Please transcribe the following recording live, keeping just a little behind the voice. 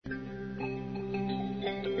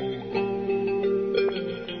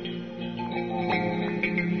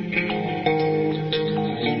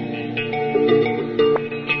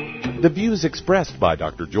views expressed by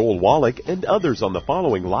Dr. Joel Wallach and others on the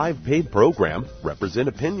following live paid program represent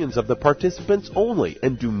opinions of the participants only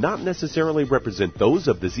and do not necessarily represent those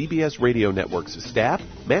of the ZBS Radio Network's staff,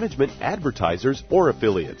 management, advertisers, or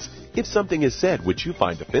affiliates. If something is said which you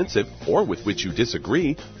find offensive or with which you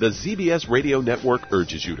disagree, the ZBS Radio Network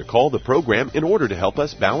urges you to call the program in order to help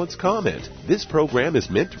us balance comment. This program is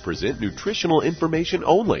meant to present nutritional information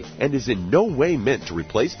only and is in no way meant to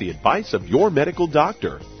replace the advice of your medical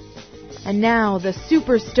doctor. And now, the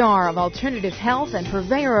superstar of alternative health and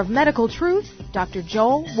purveyor of medical truth, Dr.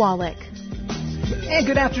 Joel Wallach. And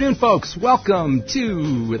good afternoon, folks. Welcome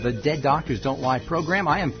to the Dead Doctors Don't Lie program.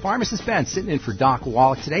 I am Pharmacist Ben, sitting in for Doc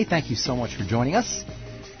Wallach today. Thank you so much for joining us.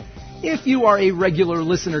 If you are a regular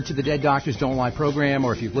listener to the Dead Doctors Don't Lie program,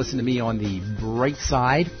 or if you've listened to me on the bright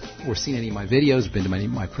side, or seen any of my videos, been to any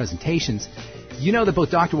of my presentations, you know that both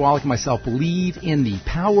Dr. Wallach and myself believe in the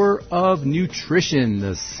power of nutrition,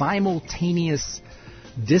 the simultaneous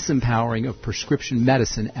disempowering of prescription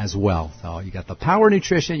medicine as well. So you got the power of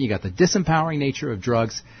nutrition, you got the disempowering nature of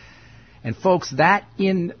drugs. And folks, that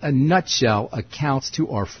in a nutshell accounts to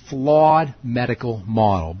our flawed medical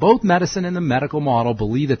model. Both medicine and the medical model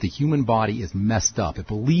believe that the human body is messed up. It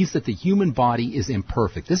believes that the human body is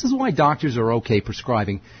imperfect. This is why doctors are okay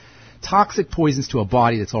prescribing toxic poisons to a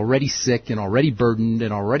body that's already sick and already burdened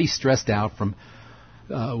and already stressed out from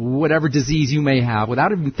whatever disease you may have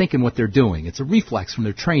without even thinking what they're doing. It's a reflex from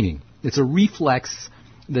their training. It's a reflex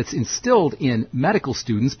that's instilled in medical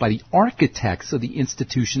students by the architects of the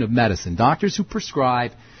institution of medicine, doctors who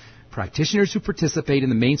prescribe, practitioners who participate in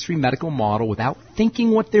the mainstream medical model without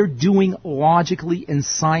thinking what they're doing logically and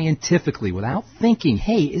scientifically, without thinking,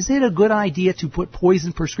 hey, is it a good idea to put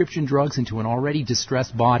poison prescription drugs into an already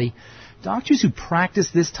distressed body? Doctors who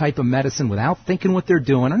practice this type of medicine without thinking what they're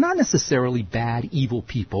doing are not necessarily bad, evil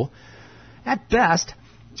people. At best,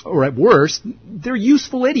 or at worst, they're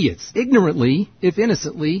useful idiots, ignorantly, if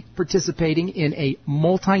innocently, participating in a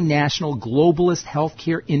multinational globalist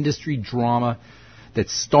healthcare industry drama that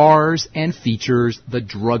stars and features the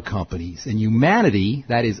drug companies. And humanity,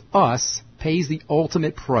 that is us, pays the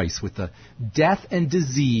ultimate price with the death and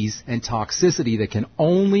disease and toxicity that can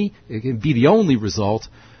be the only result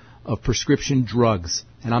of prescription drugs.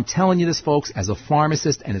 And I'm telling you this, folks, as a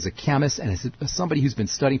pharmacist and as a chemist and as somebody who's been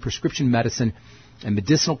studying prescription medicine and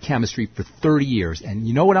medicinal chemistry for 30 years. And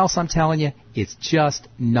you know what else I'm telling you? It's just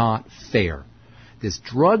not fair. This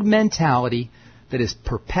drug mentality that is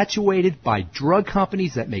perpetuated by drug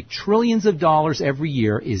companies that make trillions of dollars every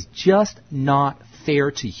year is just not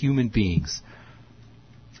fair to human beings.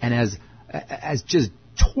 And as just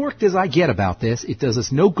torqued as I get about this, it does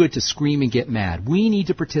us no good to scream and get mad. We need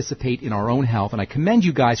to participate in our own health, and I commend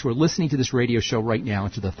you guys who are listening to this radio show right now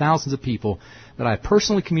and to the thousands of people that I've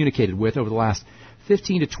personally communicated with over the last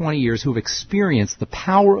 15 to 20 years who have experienced the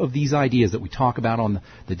power of these ideas that we talk about on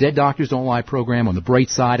the Dead Doctors Don't Lie program, on the Bright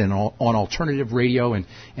Side, and on alternative radio and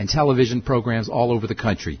television programs all over the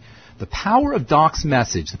country. The power of Doc's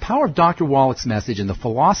message, the power of Dr. Wallach's message, and the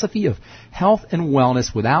philosophy of health and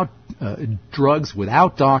wellness without drugs,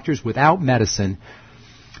 without doctors, without medicine,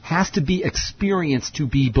 has to be experienced to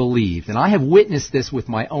be believed. And I have witnessed this with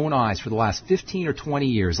my own eyes for the last 15 or 20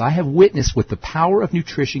 years. I have witnessed what the power of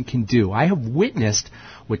nutrition can do. I have witnessed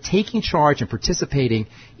what taking charge and participating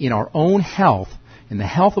in our own health, in the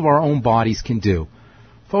health of our own bodies can do.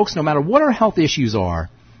 Folks, no matter what our health issues are,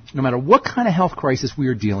 no matter what kind of health crisis we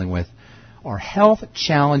are dealing with, our health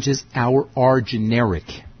challenges are generic.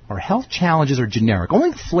 Our health challenges are generic. Only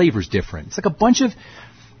the flavor's different. It's like a bunch of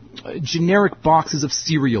generic boxes of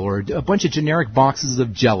cereal or a bunch of generic boxes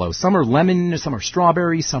of Jell-O. Some are lemon, some are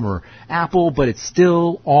strawberry, some are apple, but it's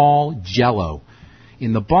still all Jell-O.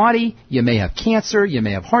 In the body, you may have cancer, you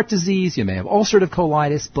may have heart disease, you may have ulcerative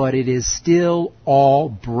colitis, but it is still all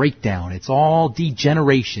breakdown. It's all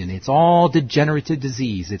degeneration. It's all degenerative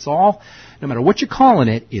disease. It's all, no matter what you're calling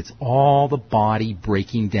it, it's all the body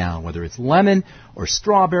breaking down. Whether it's lemon or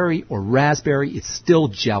strawberry or raspberry, it's still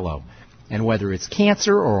Jell-O. And whether it's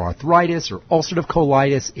cancer or arthritis or ulcerative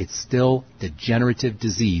colitis, it's still degenerative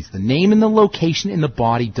disease. The name and the location in the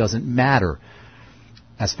body doesn't matter.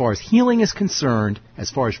 As far as healing is concerned,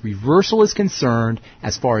 as far as reversal is concerned,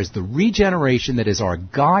 as far as the regeneration that is our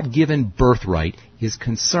God-given birthright is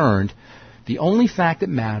concerned, the only fact that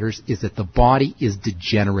matters is that the body is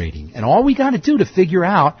degenerating. And all we got to do to figure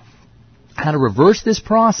out how to reverse this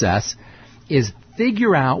process is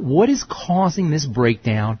figure out what is causing this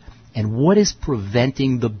breakdown and what is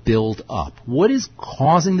preventing the build-up. What is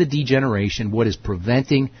causing the degeneration? What is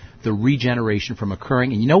preventing the regeneration from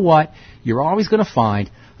occurring? And you know what? You're always going to find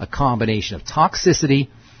a combination of toxicity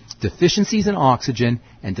deficiencies in oxygen,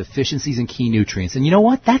 and deficiencies in key nutrients. And you know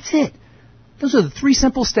what? That's it. Those are the 3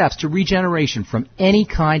 simple steps to regeneration from any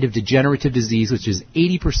kind of degenerative disease, which is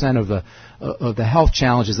 80% of the health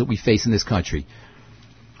challenges that we face in this country.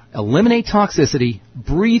 Eliminate toxicity,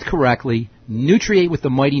 breathe correctly, nutriate with the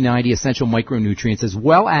Mighty 90 essential micronutrients, as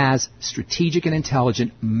well as strategic and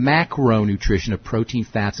intelligent macronutrition of protein,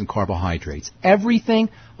 fats, and carbohydrates. Everything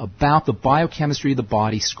about the biochemistry of the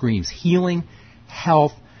body screams healing,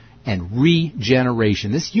 health, and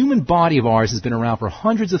regeneration. This human body of ours has been around for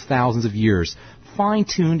hundreds of thousands of years,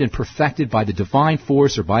 fine-tuned and perfected by the divine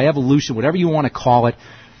force or by evolution, whatever you want to call it,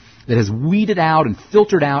 that has weeded out and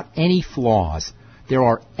filtered out any flaws. There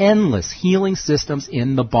are endless healing systems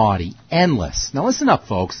in the body. Endless. Now listen up,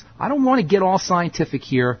 folks. I don't want to get all scientific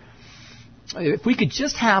here. If we could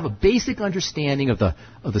just have a basic understanding of the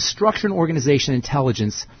structure and organization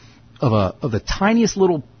intelligence of the tiniest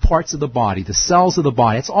little parts of the body, the cells of the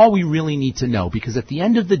body, that's all we really need to know. Because at the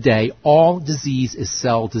end of the day, all disease is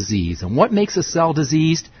cell disease. And what makes a cell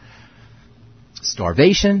diseased?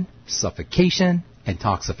 Starvation, suffocation,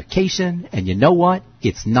 intoxication, and you know what?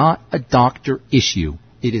 It's not a doctor issue.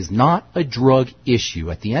 It is not a drug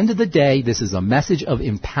issue. At the end of the day, this is a message of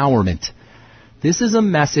empowerment. This is a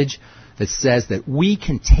message that says that we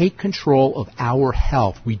can take control of our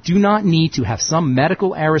health. We do not need to have some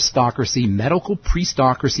medical aristocracy, medical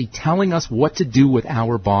priestocracy telling us what to do with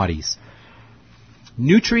our bodies.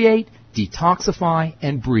 Nutriate, detoxify,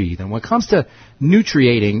 and breathe. And when it comes to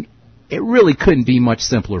nutriating, it really couldn't be much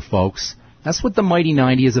simpler, folks. That's what the Mighty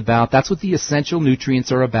 90 is about. That's what the essential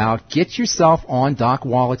nutrients are about. Get yourself on Doc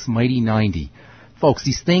Wallach's Mighty 90. Folks,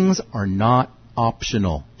 these things are not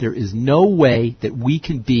optional. There is no way that we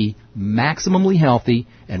can be maximally healthy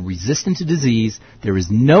and resistant to disease. There is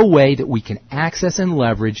no way that we can access and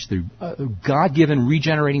leverage the God-given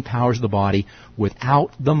regenerating powers of the body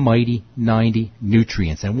without the Mighty 90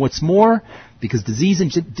 nutrients. And what's more, because disease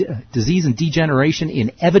and degeneration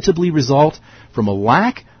inevitably result from a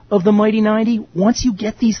lack of the Mighty 90, once you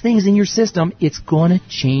get these things in your system, it's going to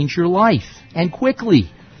change your life, and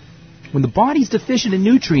quickly. When the body's deficient in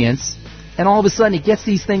nutrients, and all of a sudden it gets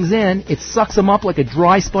these things in, it sucks them up like a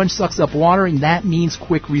dry sponge sucks up water, and that means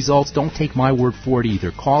quick results. Don't take my word for it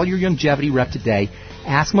either. Call your Youngevity rep today.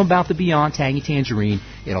 Ask them about the Beyond Tangy Tangerine.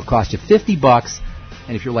 It'll cost you $50.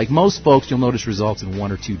 And if you're like most folks, you'll notice results in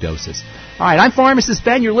 1 or 2 doses. All right, I'm Pharmacist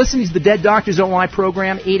Ben. You're listening to the Dead Doctors Don't Lie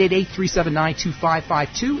program.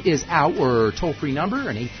 888-379-2552 is our toll-free number,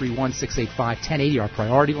 and 831-685-1080, our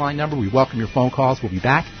priority line number. We welcome your phone calls. We'll be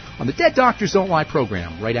back on the Dead Doctors Don't Lie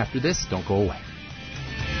program right after this. Don't go away.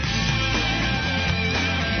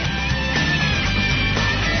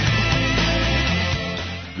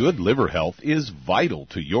 Good liver health is vital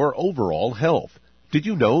to your overall health. Did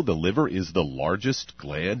you know the liver is the largest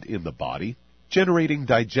gland in the body, generating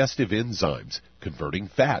digestive enzymes, converting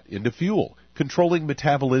fat into fuel, controlling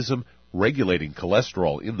metabolism, regulating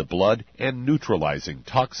cholesterol in the blood, and neutralizing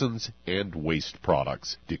toxins and waste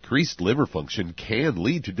products? Decreased liver function can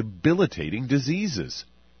lead to debilitating diseases.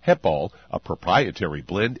 Hepal, a proprietary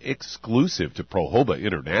blend exclusive to Prohoba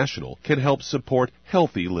International, can help support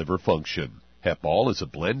healthy liver function. Hepal is a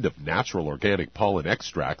blend of natural organic pollen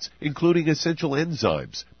extracts, including essential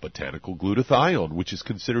enzymes, botanical glutathione, which is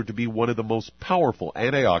considered to be one of the most powerful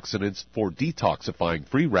antioxidants for detoxifying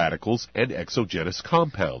free radicals and exogenous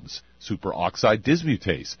compounds, superoxide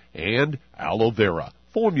dismutase, and aloe vera,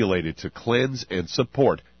 formulated to cleanse and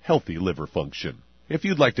support healthy liver function. If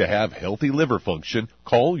you'd like to have healthy liver function,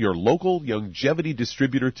 call your local Youngevity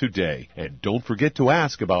distributor today. And don't forget to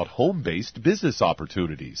ask about home-based business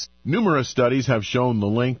opportunities. Numerous studies have shown the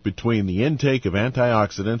link between the intake of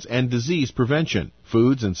antioxidants and disease prevention.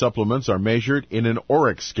 Foods and supplements are measured in an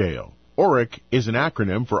ORAC scale. ORAC is an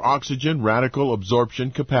acronym for Oxygen Radical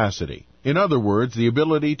Absorption Capacity. In other words, the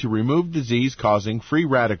ability to remove disease-causing free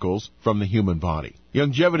radicals from the human body.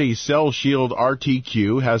 Youngevity's Cell Shield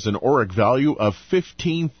RTQ has an ORAC value of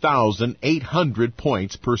 15,800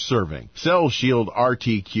 points per serving. Cell Shield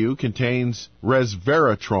RTQ contains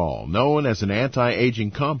resveratrol, known as an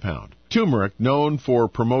anti-aging compound. Turmeric, known for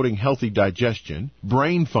promoting healthy digestion,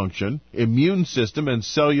 brain function, immune system, and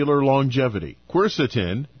cellular longevity.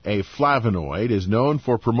 Quercetin, a flavonoid, is known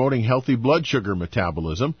for promoting healthy blood sugar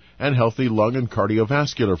metabolism and healthy lung and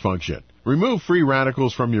cardiovascular function. Remove free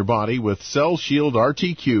radicals from your body with Cell Shield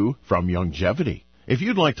RTQ from Youngevity. If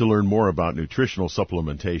you'd like to learn more about nutritional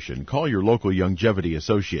supplementation, call your local Youngevity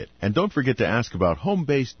associate. And don't forget to ask about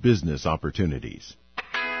home-based business opportunities.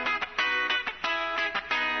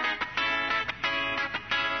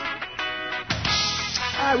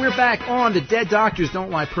 right, we're back on the Dead Doctors Don't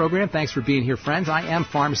Lie program. Thanks for being here, friends. I am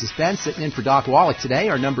Pharmacist Ben, sitting in for Doc Wallach today.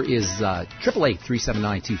 Our number is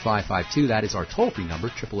 888-379-2552. That is our toll-free number,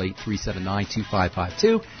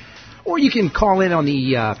 888-379-2552. Or you can call in on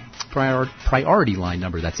the priority line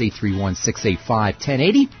number. That's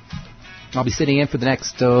 831-685-1080. I'll be sitting in for the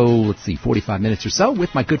next, 45 minutes or so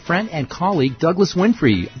with my good friend and colleague, Douglas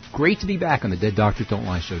Winfrey. Great to be back on the Dead Doctors Don't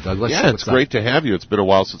Lie show, Douglas. Yeah, it's great to have you. It's been a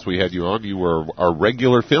while since we had you on. You were our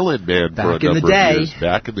regular fill-in man for a number of years.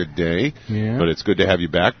 Back in the day. Yeah. But it's good to have you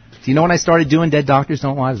back. Do you know when I started doing Dead Doctors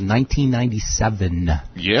Don't Lie? It was 1997.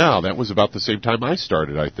 Yeah, that was about the same time I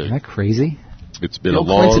started, I think. Isn't that crazy? It's been Bill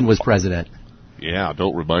Clinton was president. Yeah,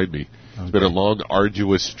 don't remind me. Okay. It's been a long,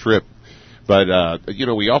 arduous trip. But,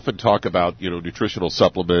 we often talk about, nutritional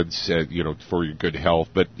supplements, for your good health.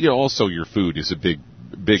 But, also your food is a big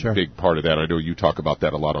part of that. I know you talk about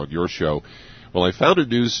that a lot on your show. Well, I found a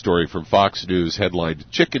news story from Fox News headlined,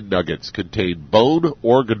 "Chicken Nuggets Contain Bone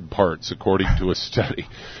Organ Parts," according to a study.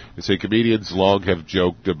 They say comedians long have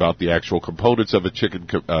joked about the actual components of a chicken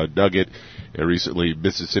nugget. And recently,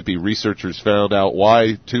 Mississippi researchers found out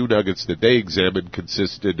why 2 nuggets that they examined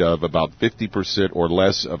consisted of about 50% or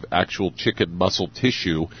less of actual chicken muscle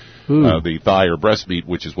tissue, the thigh or breast meat,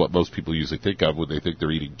 which is what most people usually think of when they think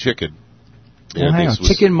they're eating chicken. Well, hang on.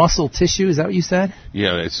 Chicken muscle tissue, is that what you said?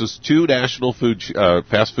 Yeah, it's just 2 national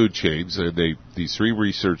fast food chains, and these 3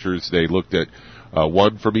 researchers, they looked at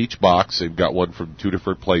one from each box. They've got one from 2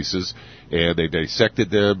 different places, and they dissected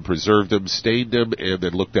them, preserved them, stained them, and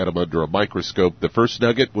then looked at them under a microscope. The first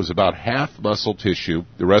nugget was about half muscle tissue.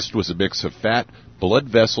 The rest was a mix of fat, blood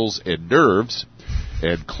vessels, and nerves.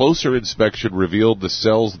 And closer inspection revealed the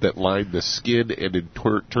cells that line the skin and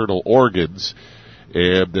internal organs.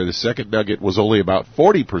 And the second nugget was only about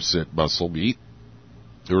 40% muscle meat.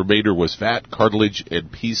 The remainder was fat, cartilage, and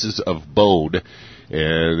pieces of bone.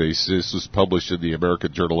 And this was published in the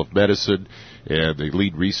American Journal of Medicine. And the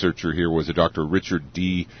lead researcher here was a Dr. Richard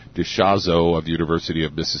D. DeShazo of the University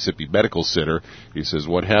of Mississippi Medical Center. He says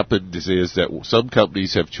what happened is that some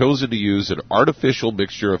companies have chosen to use an artificial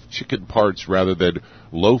mixture of chicken parts rather than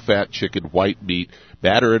low-fat chicken white meat,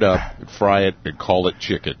 batter it up, and fry it, and call it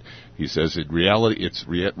chicken. He says, in reality, it's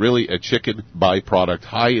really a chicken byproduct,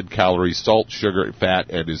 high in calories, salt, sugar, and fat,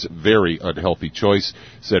 and is a very unhealthy choice.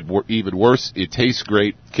 Said even worse, it tastes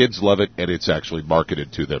great, kids love it, and it's actually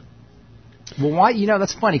marketed to them. Well, why?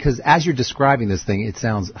 That's funny, because as you're describing this thing, it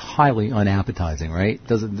sounds highly unappetizing, right?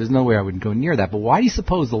 There's no way I would go near that. But why do you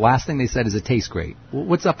suppose the last thing they said is it tastes great?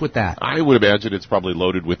 What's up with that? I would imagine it's probably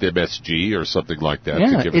loaded with MSG or something like that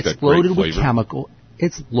to give it that great flavor. It's loaded with chemical.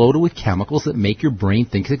 It's loaded with chemicals that make your brain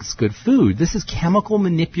think it's good food. This is chemical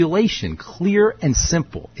manipulation, clear and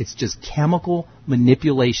simple. It's just chemical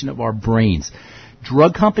manipulation of our brains.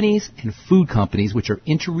 Drug companies and food companies, which are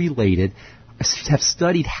interrelated, have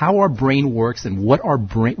studied how our brain works and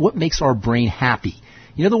what makes our brain happy.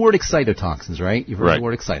 You know the word excitotoxins, right? You've heard the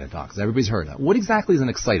word excitotoxins. Everybody's heard that. What exactly is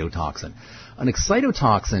an excitotoxin? An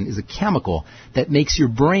excitotoxin is a chemical that makes your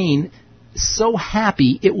brain so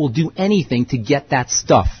happy it will do anything to get that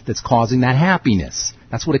stuff that's causing that happiness.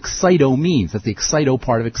 That's what excito means. That's the excito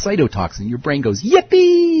part of excitotoxin. Your brain goes,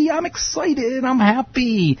 yippee, I'm excited, I'm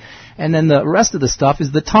happy. And then the rest of the stuff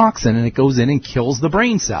is the toxin, and it goes in and kills the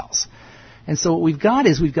brain cells. And so what we've got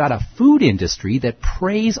a food industry that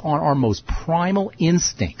preys on our most primal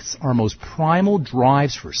instincts, our most primal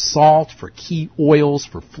drives for salt, for key oils,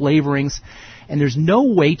 for flavorings, and there's no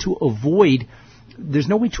way to avoid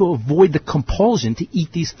the compulsion to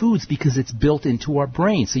eat these foods because it's built into our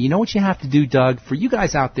brain. So you know what you have to do, Doug? For you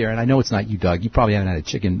guys out there, and I know it's not you, Doug. You probably haven't had a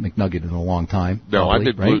chicken McNugget in a long time. No, probably,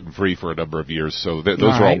 I've been gluten-free for a number of years, so those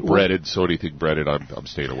are all breaded, so anything breaded I'm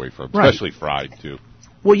staying away from, especially fried, too.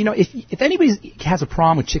 Well, if anybody has a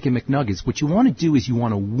problem with chicken McNuggets, what you want to do is you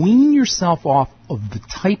want to wean yourself off of the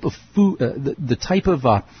type of food, the type of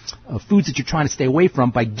foods that you're trying to stay away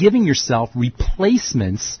from by giving yourself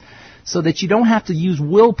replacements so that you don't have to use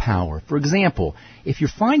willpower. For example, if you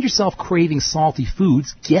find yourself craving salty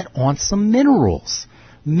foods, get on some minerals.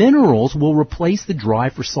 Minerals will replace the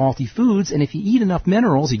drive for salty foods, and if you eat enough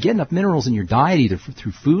minerals, you get enough minerals in your diet, either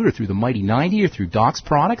through food or through the Mighty 90 or through Doc's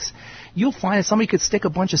products, you'll find that somebody could stick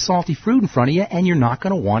a bunch of salty fruit in front of you, and you're not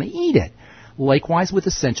going to want to eat it. Likewise with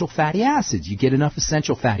essential fatty acids. You get enough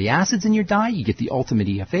essential fatty acids in your diet, you get the ultimate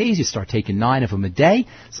EFAs, you start taking 9 of them a day.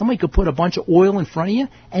 Somebody could put a bunch of oil in front of you,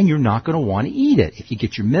 and you're not going to want to eat it. If you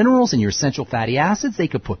get your minerals and your essential fatty acids, they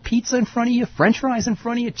could put pizza in front of you, french fries in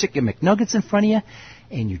front of you, chicken McNuggets in front of you,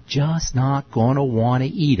 and you're just not going to want to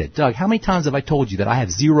eat it. Doug, how many times have I told you that I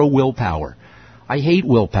have zero willpower? I hate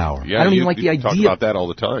willpower. Yeah, I don't even like the idea. You talk about that all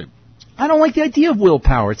the time. I don't like the idea of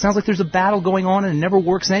willpower. It sounds like there's a battle going on and it never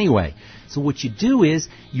works anyway. So what you do is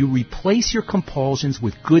you replace your compulsions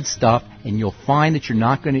with good stuff, and you'll find that you're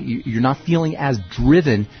not feeling as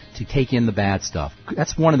driven to take in the bad stuff.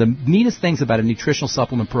 That's one of the neatest things about a nutritional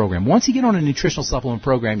supplement program. Once you get on a nutritional supplement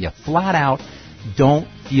program, you flat out don't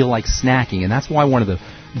feel like snacking, and that's why one of the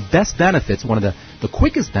best benefits, one of the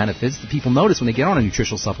quickest benefits that people notice when they get on a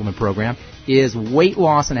nutritional supplement program is weight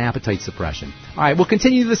loss and appetite suppression. All right, we'll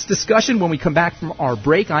continue this discussion when we come back from our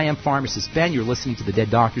break. I am Pharmacist Ben. You're listening to the Dead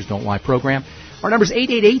Doctors Don't Lie program. Our number is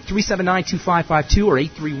 888-379-2552 or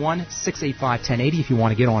 831-685-1080 if you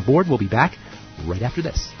want to get on board. We'll be back right after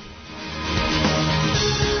this.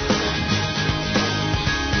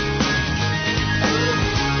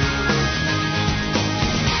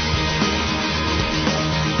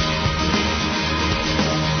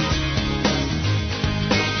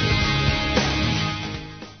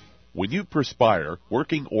 When you perspire,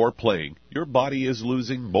 working or playing, your body is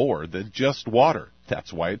losing more than just water.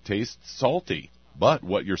 That's why it tastes salty. But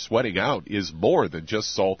what you're sweating out is more than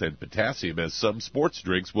just salt and potassium, as some sports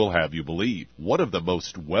drinks will have you believe. One of the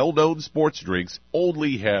most well-known sports drinks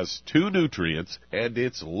only has 2 nutrients, and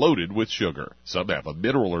it's loaded with sugar. Some have a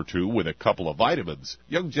mineral or 2 with a couple of vitamins.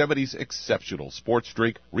 Youngevity's exceptional sports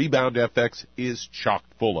drink, Rebound FX, is chock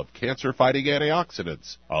full of cancer-fighting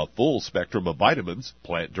antioxidants, a full spectrum of vitamins,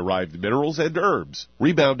 plant-derived minerals, and herbs.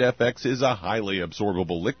 Rebound FX is a highly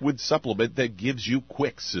absorbable liquid supplement that gives you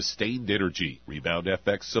quick, sustained energy. Rebound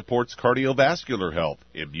FX supports cardiovascular health,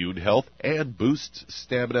 immune health, and boosts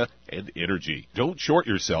stamina and energy. Don't short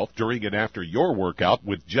yourself during and after your workout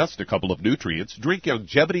with just a couple of nutrients. Drink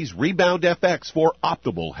Youngevity's Rebound FX for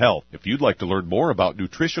optimal health. If you'd like to learn more about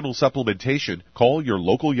nutritional supplementation, call your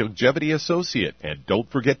local Youngevity associate, and don't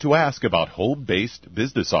forget to ask about home-based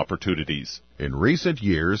business opportunities. In recent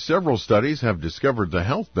years, several studies have discovered the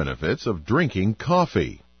health benefits of drinking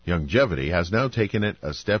coffee. Youngevity has now taken it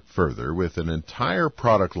a step further with an entire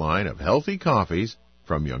product line of healthy coffees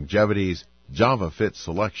from Youngevity's JavaFit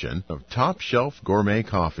selection of top-shelf gourmet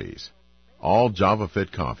coffees. All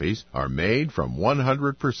JavaFit coffees are made from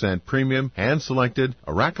 100% premium hand-selected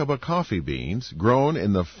Arabica coffee beans grown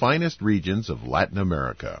in the finest regions of Latin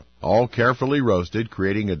America. All carefully roasted,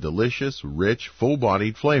 creating a delicious, rich,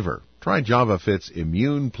 full-bodied flavor. Try JavaFit's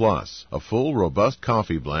Immune Plus, a full, robust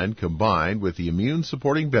coffee blend combined with the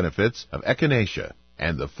immune-supporting benefits of echinacea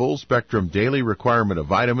and the full-spectrum daily requirement of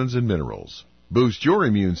vitamins and minerals. Boost your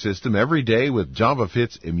immune system every day with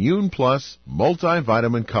JavaFit's Immune Plus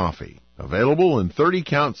multivitamin coffee. Available in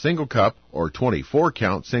 30-count single cup or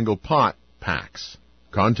 24-count single pot packs.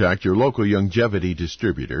 Contact your local Youngevity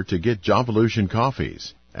distributor to get Javalution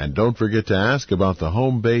coffees. And don't forget to ask about the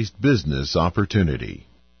home-based business opportunity.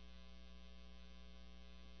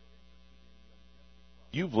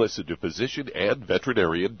 You've listened to physician and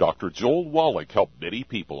veterinarian Dr. Joel Wallach help many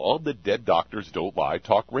people on the Dead Doctors Don't Lie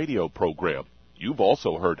talk radio program. You've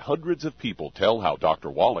also heard hundreds of people tell how Dr.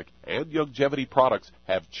 Wallach and Youngevity products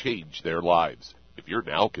have changed their lives. If you're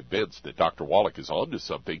now convinced that Dr. Wallach is onto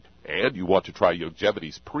something and you want to try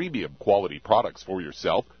Youngevity's premium quality products for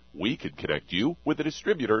yourself, we can connect you with a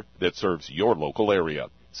distributor that serves your local area.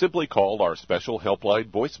 Simply call our special helpline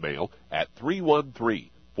voicemail at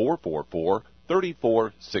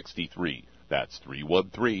 313-444-3463. That's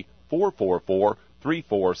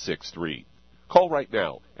 313-444-3463. Call right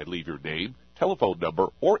now and leave your name, telephone number,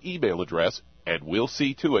 or email address, and we'll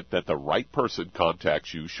see to it that the right person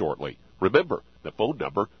contacts you shortly. Remember, the phone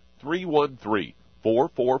number,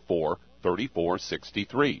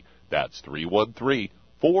 313-444-3463. That's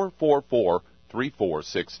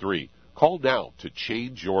 313-444-3463. Call now to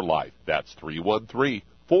change your life. That's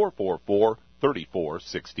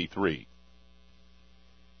 313-444-3463.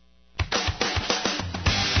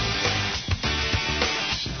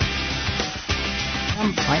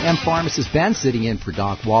 I am Pharmacist Ben, sitting in for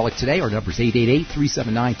Doc Wallach today. Our number is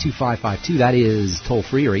 888-379-2552. That is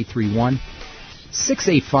toll-free, or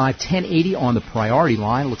 831-685-1080 on the priority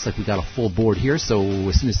line. Looks like we've got a full board here, so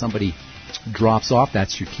as soon as somebody drops off,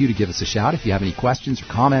 that's your cue to give us a shout. If you have any questions or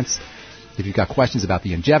comments, if you've got questions about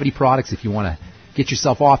the Youngevity products, if you want to get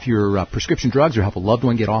yourself off your prescription drugs or help a loved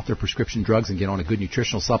one get off their prescription drugs and get on a good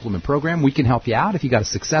nutritional supplement program, we can help you out. If you got a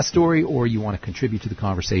success story or you want to contribute to the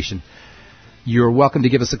conversation, you're welcome to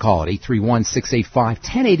give us a call at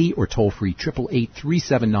 831-685-1080 or toll-free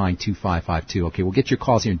 888-379-2552. Okay, we'll get your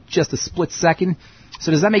calls here in just a split second.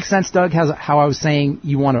 So does that make sense, Doug? How I was saying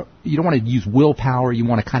you don't want to use willpower. You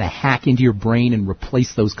want to kind of hack into your brain and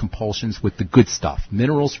replace those compulsions with the good stuff.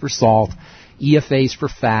 Minerals for salt, EFAs for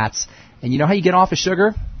fats. And you know how you get off of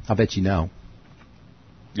sugar? I'll bet you know.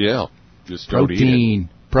 Yeah, just protein.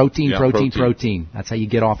 Protein. That's how you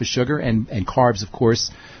get off of sugar. And carbs, of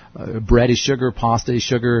course. Bread is sugar, pasta is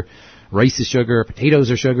sugar, rice is sugar,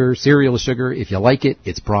 potatoes are sugar, cereal is sugar. If you like it,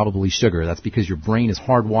 it's probably sugar. That's because your brain is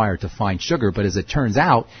hardwired to find sugar. But as it turns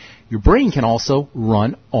out, your brain can also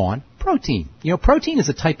run on protein. You know, protein is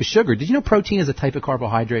a type of sugar. Did you know protein is a type of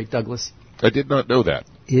carbohydrate, Douglas? I did not know that.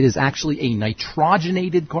 It is actually a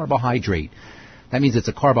nitrogenated carbohydrate. That means it's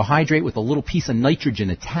a carbohydrate with a little piece of nitrogen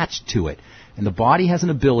attached to it. And the body has an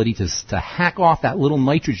ability to hack off that little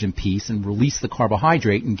nitrogen piece and release the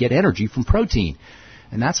carbohydrate and get energy from protein.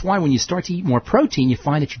 And that's why when you start to eat more protein, you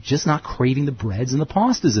find that you're just not craving the breads and the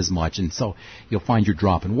pastas as much. And so you'll find you're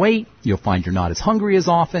dropping weight. You'll find you're not as hungry as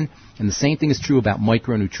often. And the same thing is true about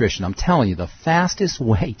micronutrition. I'm telling you, the fastest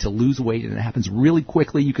way to lose weight, and it happens really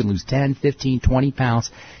quickly, you can lose 10, 15, 20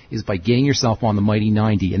 pounds, is by getting yourself on the Mighty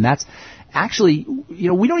 90. And that's actually, you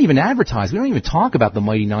know, we don't even advertise. We don't even talk about the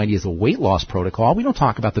Mighty 90 as a weight loss protocol. We don't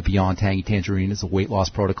talk about the Beyond Tangy Tangerine as a weight loss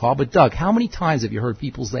protocol. But, Doug, how many times have you heard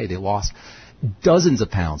people say they lost dozens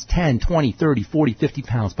of pounds, 10, 20, 30, 40, 50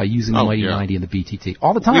 pounds by using the Mighty 90 and the BTT?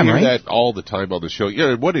 All the time, right? We hear that all the time on the show.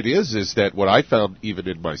 Yeah, and what it is that what I found even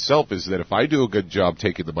in myself is that if I do a good job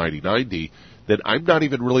taking the Mighty 90, then I'm not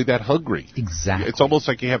even really that hungry. Exactly. It's almost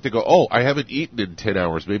like you have to go, oh, I haven't eaten in 10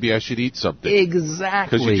 hours. Maybe I should eat something.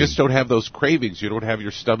 Exactly. Because you just don't have those cravings. You don't have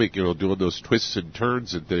your stomach, doing those twists and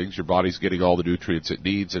turns and things. Your body's getting all the nutrients it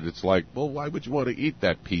needs, and it's like, well, why would you want to eat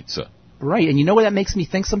that pizza? Right, and you know what that makes me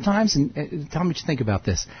think sometimes? And tell me what you think about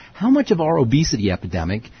this. How much of our obesity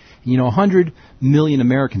epidemic, 100 million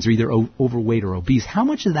Americans are either overweight or obese, how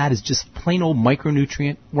much of that is just plain old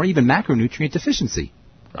micronutrient or even macronutrient deficiency?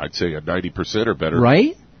 I'd say a 90% or better.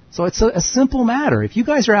 Right? So it's a simple matter. If you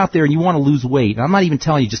guys are out there and you want to lose weight, and I'm not even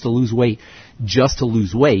telling you just to lose weight,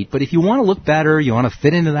 but if you want to look better, you want to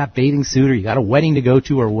fit into that bathing suit, or you got a wedding to go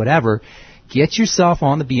to or whatever, get yourself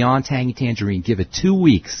on the Beyond Tangy Tangerine. Give it 2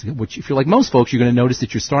 weeks, which if you're like most folks, you're going to notice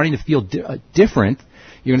that you're starting to feel different.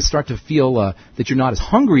 You're going to start to feel that you're not as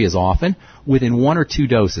hungry as often within 1 or 2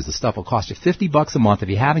 doses. The stuff will cost you $50 a month. If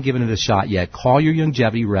you haven't given it a shot yet, call your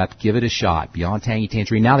Youngevity rep, give it a shot. Beyond Tangy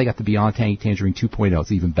Tangerine. Now they got the Beyond Tangy Tangerine 2.0.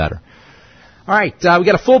 It's even better. All right, we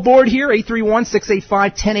got a full board here.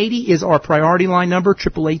 831-685-1080 is our priority line number.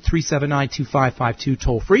 888-379-2552,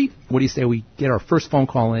 toll free. What do you say we get our first phone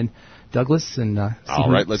call in, Douglas? And all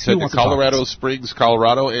right, let's head to Colorado Springs,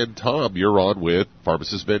 Colorado. And Tom, you're on with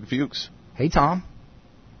pharmacist Ben Fuchs. Hey, Tom.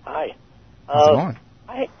 Hi. How's it going?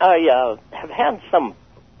 I have had some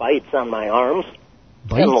bites on my arms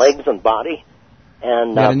Bites? and legs and body. And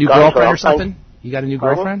you got a new girlfriend or something? You got a new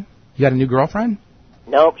girlfriend? You got a new girlfriend?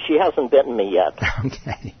 Nope, she hasn't bitten me yet.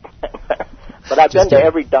 Okay. But I've been to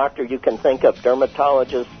every doctor you can think of,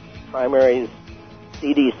 dermatologist, primaries,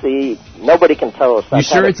 CDC. Nobody can tell us. You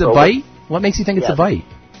sure it's a bite? What makes you think it's a bite?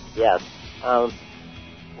 Yes.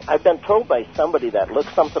 I've been told by somebody that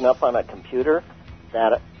looked something up on a computer,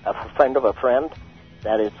 that a friend of a friend,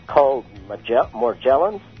 that it's called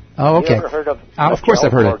Morgellons. Oh, okay. You ever heard of of course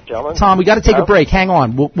I've heard it. Tom, we got to take a break. Hang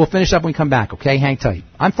on. We'll finish up when we come back, okay? Hang tight.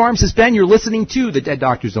 I'm Pharmacist Ben. You're listening to the Dead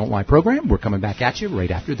Doctors Don't Lie program. We're coming back at you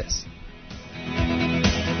right after this.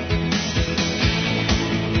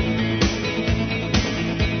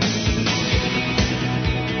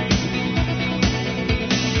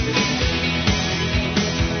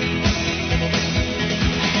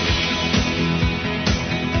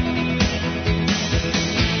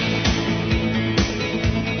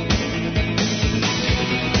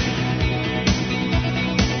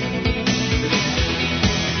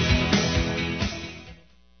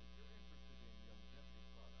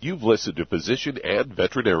 You've listened to physician and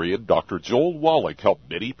veterinarian Dr. Joel Wallach help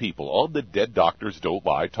many people on the Dead Doctors Don't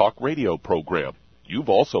Lie talk radio program. You've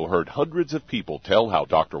also heard hundreds of people tell how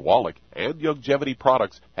Dr. Wallach and Youngevity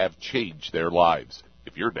products have changed their lives.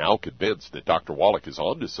 If you're now convinced that Dr. Wallach is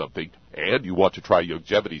onto something and you want to try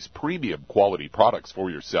Youngevity's premium quality products for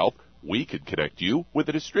yourself, we can connect you with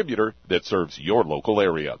a distributor that serves your local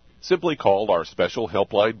area. Simply call our special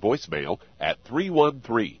helpline voicemail at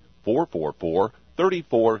 313-444-3463.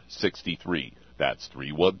 That's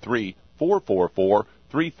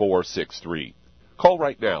 313-444-3463. Call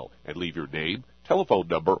right now and leave your name, telephone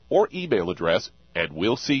number, or email address, and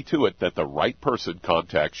we'll see to it that the right person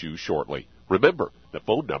contacts you shortly. Remember, the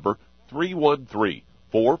phone number,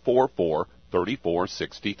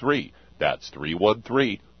 313-444-3463. That's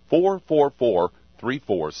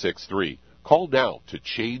 313-444-3463. Call now to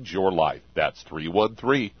change your life. That's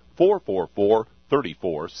 313-444-3463.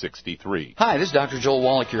 3463. Hi, this is Dr. Joel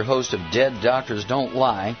Wallach, your host of Dead Doctors Don't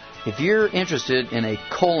Lie. If you're interested in a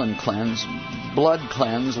colon cleanse, blood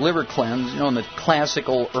cleanse, liver cleanse, in the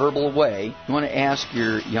classical herbal way, you want to ask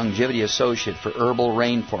your Youngevity associate for Herbal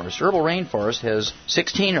Rainforest. Herbal Rainforest has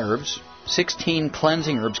 16 herbs, 16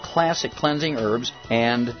 cleansing herbs, classic cleansing herbs,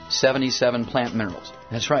 and 77 plant minerals.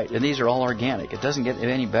 That's right, and these are all organic. It doesn't get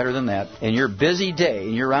any better than that. In your busy day,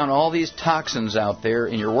 and you're around all these toxins out there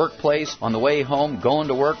in your workplace, on the way home, going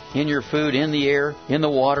to work, in your food, in the air, in the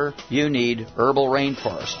water, you need Herbal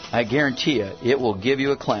Rainforest. I guarantee you, it will give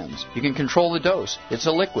you a cleanse. You can control the dose. It's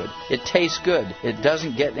a liquid. It tastes good. It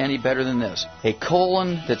doesn't get any better than this. A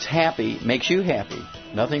colon that's happy makes you happy.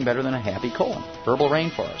 Nothing better than a happy colon. Herbal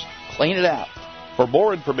Rainforest. Clean it out. For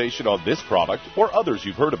more information on this product or others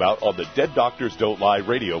you've heard about on the Dead Doctors Don't Lie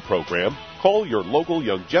radio program, call your local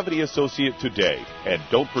Youngevity associate today. And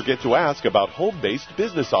don't forget to ask about home-based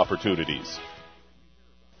business opportunities.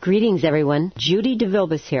 Greetings, everyone. Judy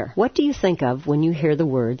DeVilbus here. What do you think of when you hear the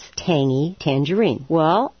words tangy tangerine?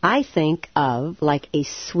 Well, I think of like a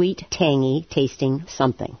sweet, tangy tasting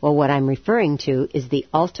something. Well, what I'm referring to is the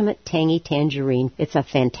Ultimate Tangy Tangerine. It's a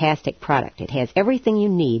fantastic product. It has everything you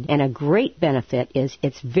need, and a great benefit is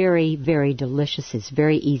it's very, very delicious. It's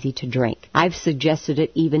very easy to drink. I've suggested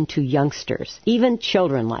it even to youngsters. Even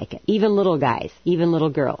children like it. Even little guys. Even little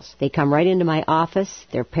girls. They come right into my office.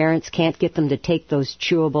 Their parents can't get them to take those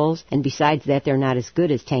chewables. And besides that, they're not as good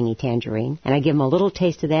as Tangy Tangerine. And I give them a little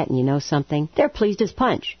taste of that, and you know something? They're pleased as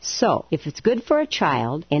punch. So, if it's good for a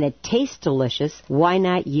child and it tastes delicious, why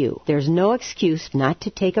not you? There's no excuse not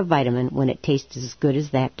to take a vitamin when it tastes as good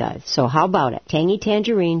as that does. So how about it? Tangy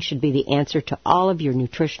Tangerine should be the answer to all of your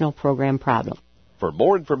nutritional program problems. For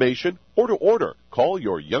more information or to order, call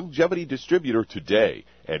your Youngevity distributor today.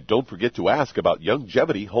 And don't forget to ask about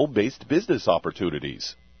Youngevity home-based business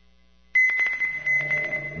opportunities.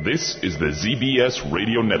 This is the ZBS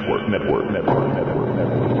Radio Network. All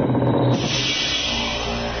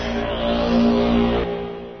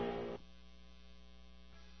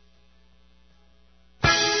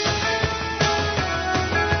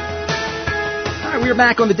right, we're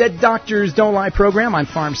back on the Dead Doctors Don't Lie program. I'm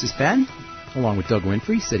Pharmacist Ben, along with Doug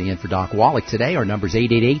Winfrey, sitting in for Doc Wallach today. Our number's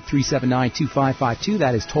 888-379-2552.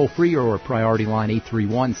 That is toll-free, or priority line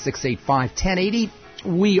 831-685-1080.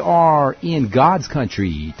 We are in God's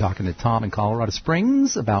country, talking to Tom in Colorado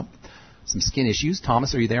Springs about some skin issues.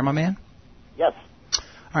 Thomas, are you there, my man? Yes. All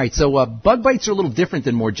right, so bug bites are a little different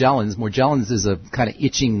than Morgellons. Morgellons is a kind of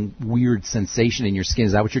itching, weird sensation in your skin.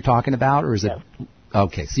 Is that what you're talking about, or is it?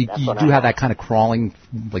 Okay, so you do have that kind of crawling,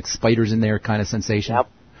 like spiders in there kind of sensation? Yep.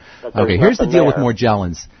 Okay, here's the deal with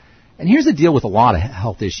Morgellons. And here's the deal with a lot of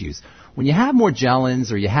health issues. When you have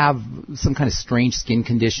Morgellons or you have some kind of strange skin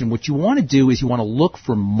condition, what you want to do is you want to look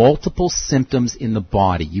for multiple symptoms in the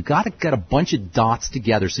body. You've got to get a bunch of dots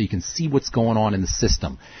together so you can see what's going on in the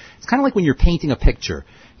system. It's kind of like when you're painting a picture.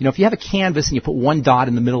 You know, if you have a canvas and you put one dot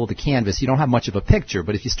in the middle of the canvas, you don't have much of a picture.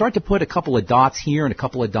 But if you start to put a couple of dots here and a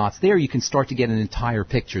couple of dots there, you can start to get an entire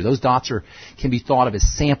picture. Those dots can be thought of as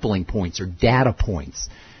sampling points or data points.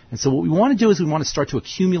 And so what we want to do is we want to start to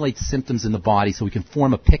accumulate symptoms in the body so we can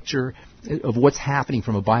form a picture of what's happening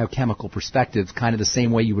from a biochemical perspective, kind of the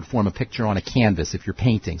same way you would form a picture on a canvas if you're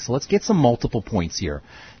painting. So let's get some multiple points here.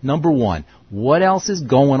 Number one, what else is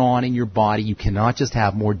going on in your body? You cannot just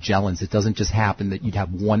have Morgellons. It doesn't just happen that you'd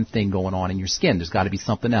have one thing going on in your skin. There's got to be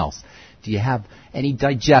something else. Do you have any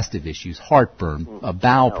digestive issues, heartburn,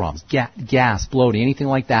 bowel problems, gas, bloating, anything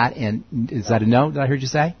like that? And is that a no that I heard you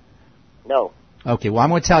say? No. Okay, well, I'm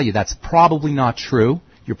going to tell you that's probably not true.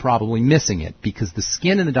 You're probably missing it because the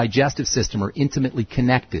skin and the digestive system are intimately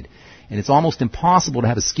connected. And it's almost impossible to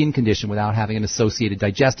have a skin condition without having an associated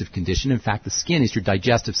digestive condition. In fact, the skin is your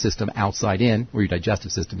digestive system outside in, or your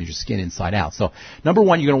digestive system is your skin inside out. So, number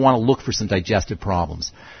one, you're going to want to look for some digestive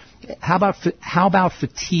problems. How about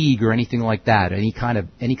fatigue or anything like that? Any kind of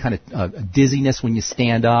dizziness when you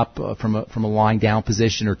stand up from a lying down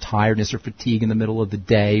position, or tiredness or fatigue in the middle of the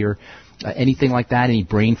day, or anything like that? Any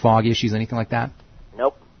brain fog issues, anything like that?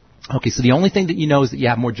 Nope. Okay, so the only thing that you know is that you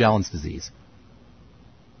have Morgellons disease.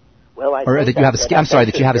 Well, or that you have a skin. I'm sorry,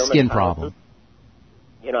 that you have a skin problem.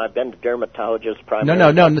 You know, I've been to dermatologists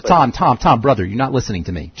primarily. No, Tom, brother, you're not listening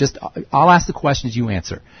to me. Just, I'll ask the questions, you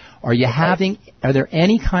answer. Are there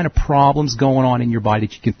any kind of problems going on in your body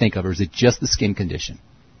that you can think of, or is it just the skin condition?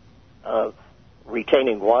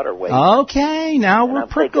 Retaining water weight. Okay, now we're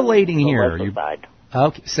percolating here.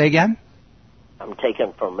 Okay, say again? I'm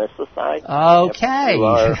taking Formicide. Okay.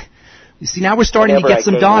 You see, now we're starting to get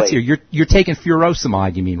some dots here. You're taking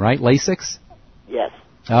furosemide, you mean, right? Lasix? Yes.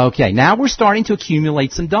 Okay, now we're starting to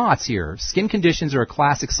accumulate some dots here. Skin conditions are a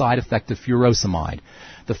classic side effect of furosemide.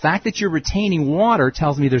 The fact that you're retaining water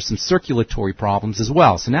tells me there's some circulatory problems as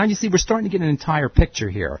well. So now you see we're starting to get an entire picture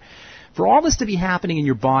here. For all this to be happening in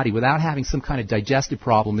your body without having some kind of digestive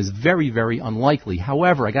problem is very, very unlikely.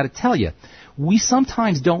 However, I got to tell you, we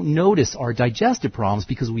sometimes don't notice our digestive problems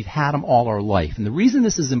because we've had them all our life. And the reason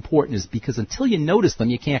this is important is because until you notice them,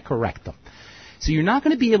 you can't correct them. So you're not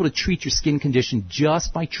going to be able to treat your skin condition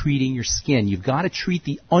just by treating your skin. You've got to treat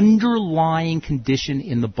the underlying condition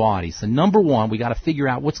in the body. So number one, we got to figure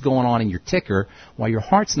out what's going on in your ticker while your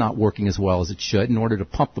heart's not working as well as it should in order to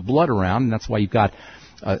pump the blood around, and that's why you've got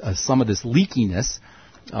some of this leakiness,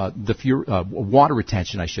 water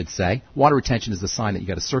retention, I should say. Water retention is a sign that you've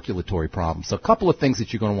got a circulatory problem. So a couple of things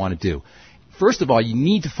that you're going to want to do. First of all, you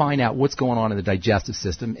need to find out what's going on in the digestive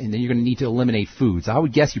system, and then you're going to need to eliminate foods. I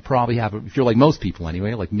would guess you probably have, if you're like most people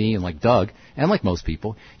anyway, like me and like Doug, and like most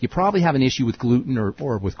people, you probably have an issue with gluten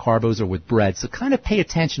or with carbos or with bread. So kind of pay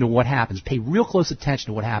attention to what happens. Pay real close attention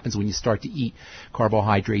to what happens when you start to eat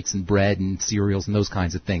carbohydrates and bread and cereals and those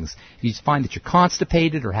kinds of things. If you find that you're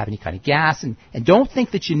constipated or have any kind of gas, and don't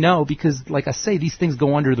think that you know, because like I say, these things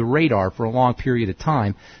go under the radar for a long period of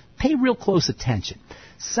time. Pay real close attention.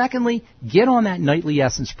 Secondly, get on that Nightly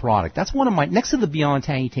Essence product. That's one of my, next to the Beyond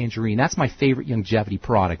Tangy Tangerine, that's my favorite longevity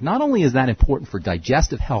product. Not only is that important for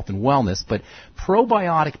digestive health and wellness, but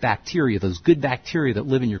probiotic bacteria, those good bacteria that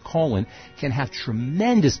live in your colon, can have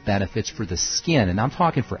tremendous benefits for the skin. And I'm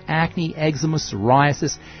talking for acne, eczema,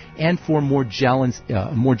 psoriasis, and for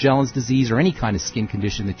Morgellons disease or any kind of skin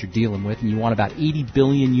condition that you're dealing with. And you want about 80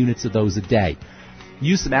 billion units of those a day.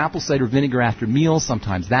 Use some apple cider vinegar after meals.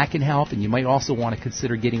 Sometimes that can help. And you might also want to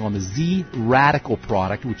consider getting on the Z-Radical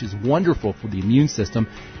product, which is wonderful for the immune system,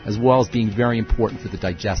 as well as being very important for the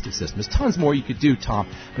digestive system. There's tons more you could do, Tom,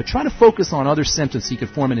 but try to focus on other symptoms so you can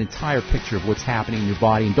form an entire picture of what's happening in your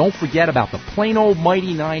body. And don't forget about the plain old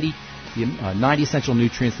mighty 90, the 90 essential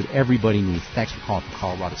nutrients that everybody needs. Thanks for calling from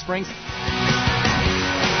Colorado Springs.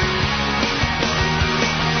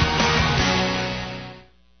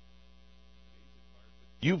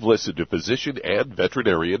 You've listened to physician and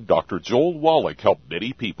veterinarian Dr. Joel Wallach help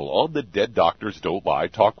many people on the Dead Doctors Don't Lie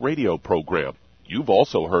talk radio program. You've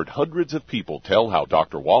also heard hundreds of people tell how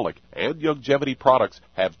Dr. Wallach and Youngevity products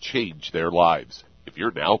have changed their lives. If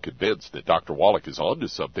you're now convinced that Dr. Wallach is onto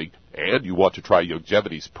something and you want to try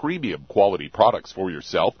Youngevity's premium quality products for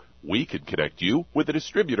yourself, we can connect you with a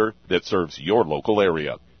distributor that serves your local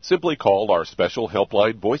area. Simply call our special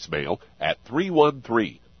helpline voicemail at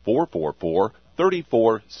 313-444-3463.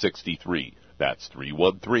 That's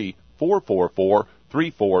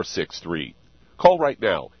 313-444-3463. Call right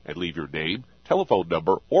now and leave your name, telephone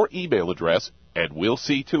number, or email address, and we'll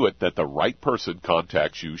see to it that the right person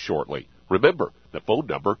contacts you shortly. Remember, the phone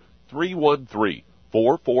number,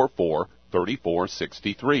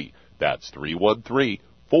 313-444-3463. That's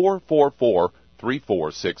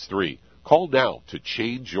 313-444-3463. Call now to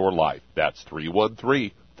change your life. That's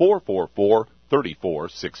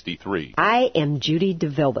 313-444-3463. I am Judy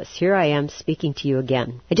DeVilbus. Here I am speaking to you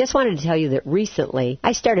again. I just wanted to tell you that recently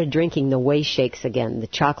I started drinking the Whey Shakes again, the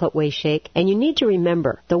chocolate Whey Shake. And you need to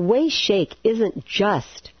remember, the Whey Shake isn't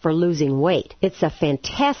just for losing weight. It's a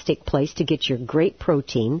fantastic place to get your great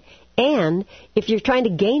protein. And if you're trying to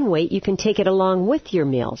gain weight, you can take it along with your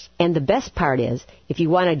meals. And the best part is, if you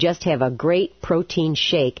want to just have a great protein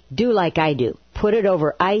shake, do like I do. Put it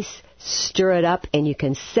over ice, stir it up, and you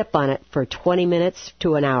can sip on it for 20 minutes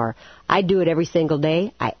to an hour. I do it every single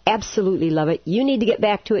day. I absolutely love it. You need to get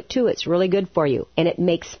back to it, too. It's really good for you. And it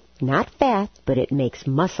makes not fat, but it makes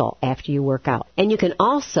muscle after you work out. And you can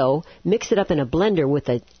also mix it up in a blender with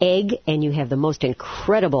an egg, and you have the most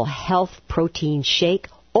incredible health protein shake.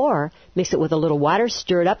 Or mix it with a little water,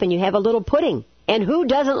 stir it up, and you have a little pudding. And who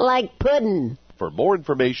doesn't like pudding? For more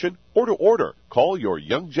information or to order, call your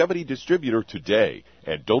Youngevity distributor today.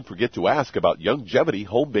 And don't forget to ask about Youngevity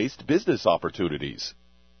home-based business opportunities.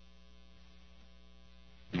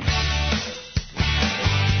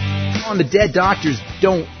 On the Dead Doctors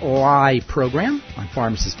Don't Lie program, I'm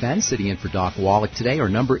Pharmacist Ben, sitting in for Doc Wallach today. Our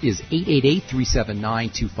number is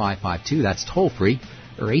 888-379-2552. That's toll-free,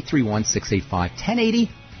 or 831-685-1080.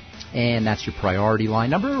 And that's your priority line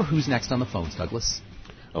number. Who's next on the phones, Douglas?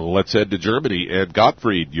 Let's head to Germany. And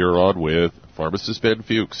Gottfried, you're on with Pharmacist Ben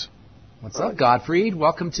Fuchs. What's up, Gottfried?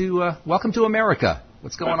 Welcome to America.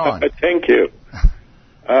 What's going on? Thank you.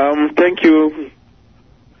 Thank you.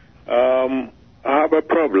 I have a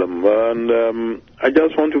problem, and I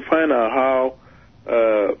just want to find out how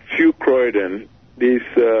fucoidan, this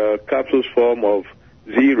capsule form of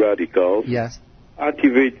Z radicals, yes,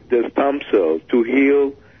 activate the stem cells to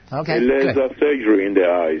heal Okay, a laser surgery in the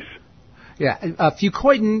eyes. Yeah,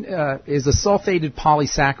 fucoidan is a sulfated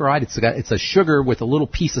polysaccharide. It's a sugar with a little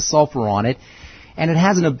piece of sulfur on it, and it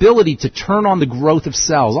has an ability to turn on the growth of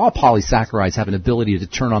cells. All polysaccharides have an ability to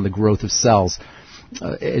turn on the growth of cells,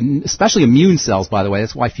 and especially immune cells, by the way.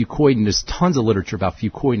 That's why fucoidan, there's tons of literature about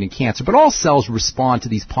fucoidan in cancer. But all cells respond to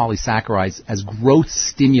these polysaccharides as growth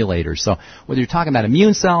stimulators. So whether you're talking about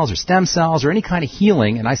immune cells or stem cells or any kind of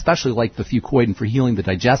healing, and I especially like the fucoidan for healing the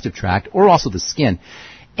digestive tract or also the skin,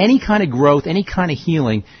 any kind of growth, any kind of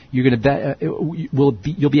healing, you're going to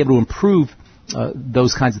you'll be able to improve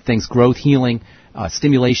those kinds of things, growth, healing,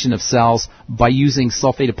 stimulation of cells by using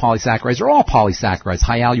sulfated polysaccharides, or all polysaccharides,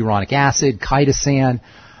 hyaluronic acid, chitosan,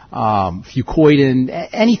 fucoidan,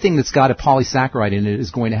 anything that's got a polysaccharide in it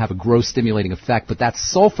is going to have a growth stimulating effect. But that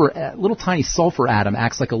sulfur, little tiny sulfur atom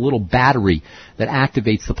acts like a little battery that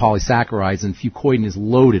activates the polysaccharides, and fucoidan is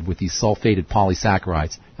loaded with these sulfated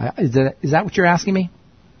polysaccharides. Is that what you're asking me?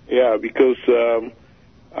 Yeah, because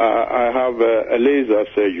I have a laser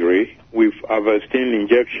surgery with Avastin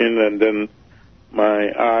injection, and then my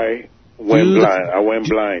eye went blind. I went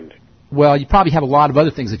blind. Well, you probably have a lot of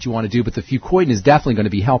other things that you want to do, but the fucoidan is definitely going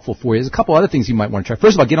to be helpful for you. There's a couple other things you might want to try.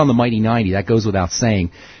 First of all, get on the Mighty 90. That goes without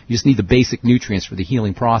saying. You just need the basic nutrients for the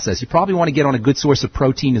healing process. You probably want to get on a good source of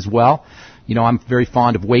protein as well. You know, I'm very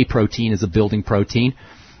fond of whey protein as a building protein.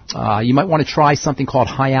 You might want to try something called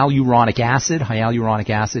hyaluronic acid. Hyaluronic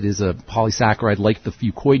acid is a polysaccharide like the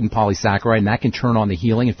fucoidan polysaccharide, and that can turn on the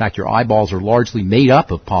healing. In fact, your eyeballs are largely made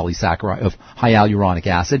up of hyaluronic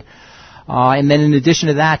acid. And then in addition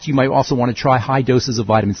to that, you might also want to try high doses of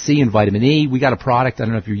vitamin C and vitamin E. We got a product, I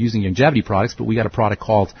don't know if you're using longevity products, but we got a product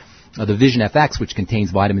called the Vision FX, which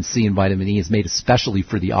contains vitamin C and vitamin E, is made especially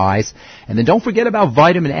for the eyes. And then don't forget about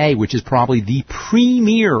vitamin A, which is probably the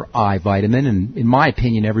premier eye vitamin. And in my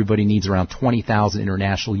opinion, everybody needs around 20,000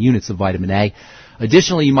 international units of vitamin A.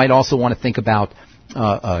 Additionally, you might also want to think about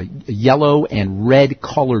yellow and red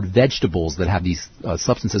colored vegetables that have these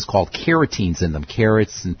substances called carotenes in them.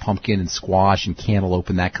 Carrots and pumpkin and squash and cantaloupe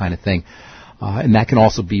and that kind of thing. And that can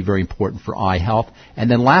also be very important for eye health.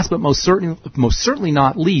 And then last but most certainly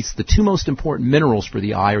not least, the two most important minerals for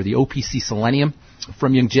the eye are the OPC selenium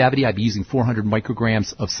from Longevity. I'd be using 400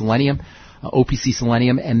 micrograms of selenium, OPC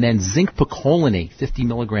selenium, and then zinc picolinate. 50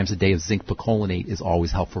 milligrams a day of zinc picolinate is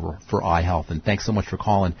always helpful for eye health. And thanks so much for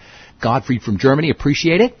calling Godfried from Germany.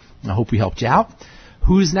 Appreciate it. I hope we helped you out.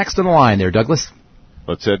 Who's next on the line there, Douglas?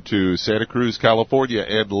 Let's head to Santa Cruz, California.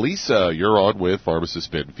 And Lisa, you're on with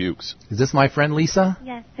Pharmacist Ben Fuchs. Is this my friend Lisa?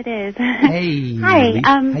 Yes, it is. Hey. Hi.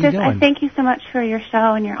 How you doing? Thank you so much for your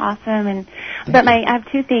show, and you're awesome. I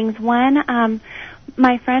have two things. One,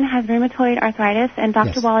 my friend has rheumatoid arthritis, and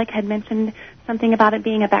Dr. Yes. Wallach had mentioned something about it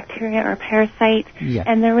being a bacteria or a parasite, Yeah.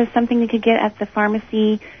 and there was something you could get at the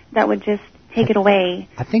pharmacy that would just take it away.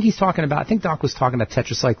 I think Doc was talking about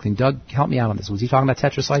tetracycline. Doug, help me out on this. Was he talking about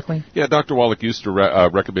tetracycline? Yeah, Dr. Wallach used to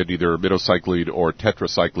recommend either minocycline or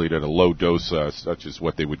tetracycline at a low dose, such as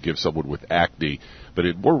what they would give someone with acne. But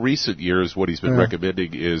in more recent years, what he's been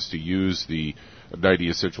recommending is to use the 90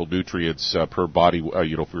 essential nutrients per body,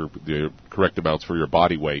 for the correct amounts for your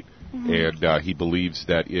body weight. Mm-hmm. And he believes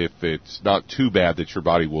that if it's not too bad, that your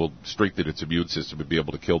body will strengthen its immune system and be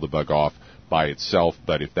able to kill the bug off by itself.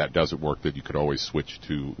 But if that doesn't work, then you can always switch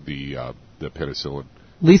to the penicillin.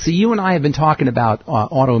 Lisa, you and I have been talking about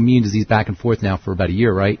autoimmune disease back and forth now for about a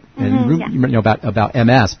year, right? Mm-hmm, and about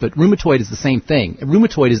MS, but rheumatoid is the same thing.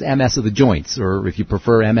 Rheumatoid is MS of the joints, or if you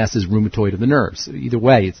prefer, MS is rheumatoid of the nerves. Either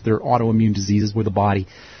way, they're autoimmune diseases where the body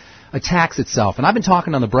attacks itself. And I've been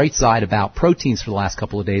talking on the bright side about proteins for the last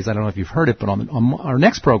couple of days. I don't know if you've heard it, but on our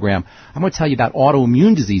next program, I'm going to tell you about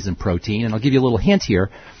autoimmune disease and protein, and I'll give you a little hint here.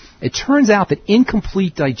 It turns out that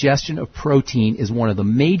incomplete digestion of protein is one of the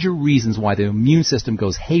major reasons why the immune system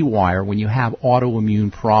goes haywire when you have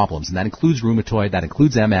autoimmune problems. And that includes rheumatoid, that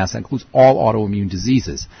includes MS, that includes all autoimmune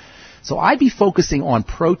diseases. So I'd be focusing on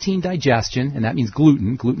protein digestion, and that means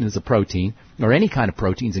gluten. Gluten is a protein, or any kind of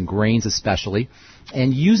proteins, and grains especially.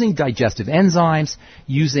 And using digestive enzymes,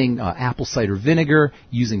 using apple cider vinegar,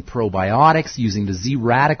 using probiotics, using the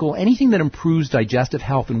Z-radical, anything that improves digestive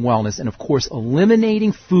health and wellness, and of course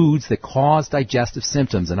eliminating foods that cause digestive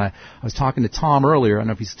symptoms. And I was talking to Tom earlier, I don't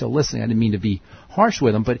know if he's still listening, I didn't mean to be harsh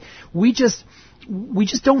with him, but we just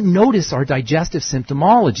don't notice our digestive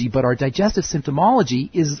symptomology, but our digestive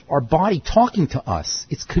symptomology is our body talking to us.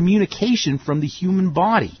 It's communication from the human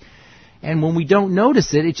body. And when we don't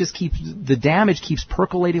notice it, the damage keeps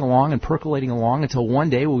percolating along until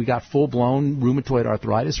one day when we got full-blown rheumatoid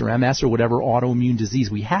arthritis or MS or whatever autoimmune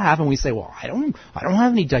disease we have, and we say, well, I don't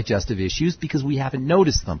have any digestive issues because we haven't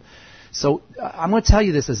noticed them. So I'm going to tell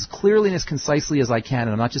you this as clearly and as concisely as I can,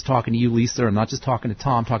 and I'm not just talking to you, Lisa, I'm not just talking to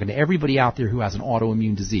Tom, I'm talking to everybody out there who has an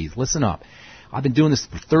autoimmune disease. Listen up. I've been doing this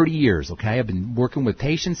for 30 years, okay? I've been working with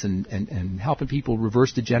patients and helping people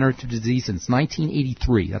reverse degenerative disease since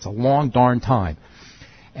 1983. That's a long darn time.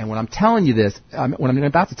 And when I'm telling you this, what I'm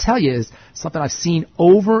about to tell you is something I've seen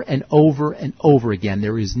over and over and over again.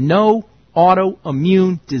 There is no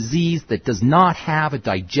autoimmune disease that does not have a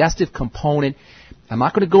digestive component. I'm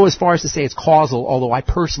not going to go as far as to say it's causal, although I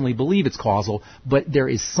personally believe it's causal, but there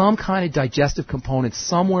is some kind of digestive component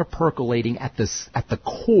somewhere percolating at the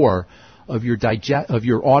core of your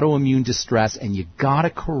autoimmune distress, and you got to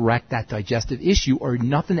correct that digestive issue or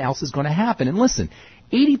nothing else is going to happen. And listen,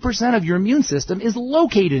 80% of your immune system is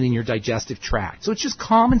located in your digestive tract, so it's just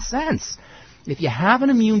common sense. If you have an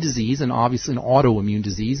immune disease, and obviously an autoimmune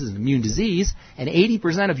disease is an immune disease, and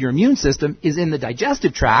 80% of your immune system is in the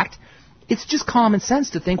digestive tract, it's just common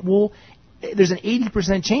sense to think, well, there's an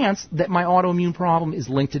 80% chance that my autoimmune problem is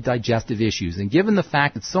linked to digestive issues. And given the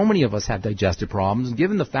fact that so many of us have digestive problems, and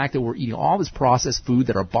given the fact that we're eating all this processed food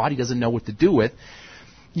that our body doesn't know what to do with,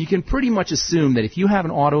 you can pretty much assume that if you have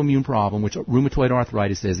an autoimmune problem, which rheumatoid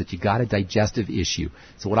arthritis is, that you got a digestive issue.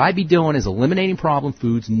 So what I'd be doing is eliminating problem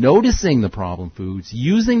foods, noticing the problem foods,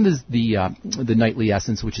 using the Nightly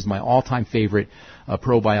Essence, which is my all-time favorite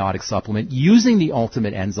probiotic supplement, using the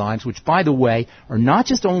Ultimate Enzymes, which, by the way, are not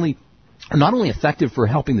only effective for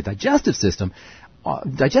helping the digestive system.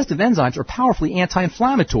 Digestive enzymes are powerfully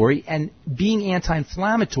anti-inflammatory, and being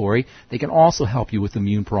anti-inflammatory, they can also help you with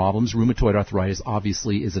immune problems. Rheumatoid arthritis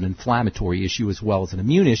obviously is an inflammatory issue as well as an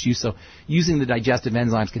immune issue, so using the digestive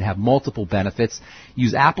enzymes can have multiple benefits.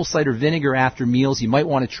 Use apple cider vinegar after meals. You might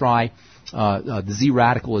want to try the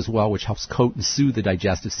Z-Radical as well, which helps coat and soothe the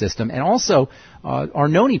digestive system. And also, our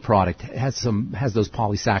Noni product has those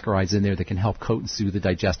polysaccharides in there that can help coat and soothe the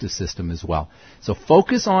digestive system as well. So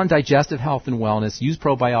focus on digestive health and wellness. Use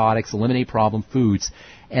probiotics. Eliminate problem foods.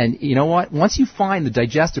 And you know what? Once you find the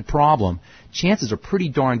digestive problem, chances are pretty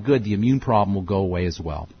darn good the immune problem will go away as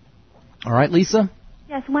well. All right, Lisa?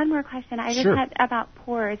 Yes, one more question. I just had about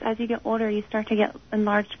pores. As you get older, you start to get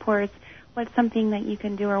enlarged pores. What's something that you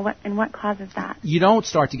can do, or what causes that? You don't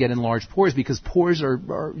start to get enlarged pores because pores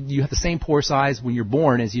are you have the same pore size when you're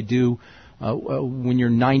born as you do when you're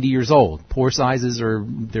 90 years old. Pore sizes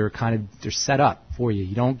they're set up for you.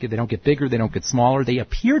 They don't get bigger, they don't get smaller. They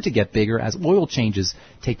appear to get bigger as oil changes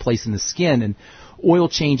take place in the skin, and oil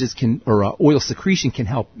changes oil secretion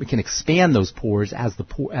can expand those pores as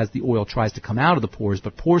the oil tries to come out of the pores,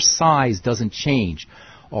 but pore size doesn't change.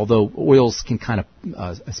 Although oils can kind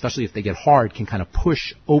of, especially if they get hard, can kind of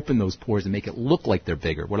push open those pores and make it look like they're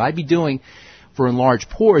bigger. What I'd be doing for enlarged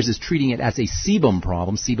pores is treating it as a sebum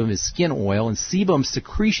problem. Sebum is skin oil, and sebum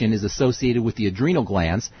secretion is associated with the adrenal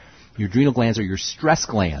glands. Your adrenal glands are your stress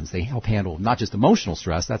glands. They help handle not just emotional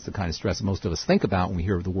stress, that's the kind of stress most of us think about when we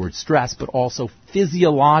hear the word stress, but also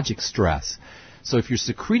physiologic stress. So if you're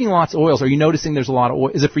secreting lots of oils, are you noticing there's a lot of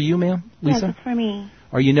oil? Is it for you, ma'am, Lisa? Yes, it's for me.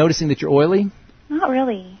 Are you noticing that you're oily? Not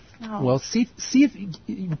really, no. Well, see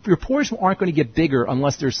if your pores aren't going to get bigger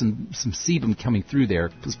unless there's some sebum coming through there,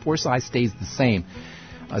 because pore size stays the same.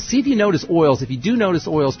 See if you notice oils. If you do notice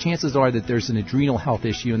oils, chances are that there's an adrenal health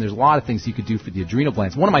issue, and there's a lot of things you could do for the adrenal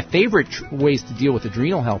glands. One of my favorite ways to deal with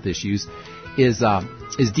adrenal health issues is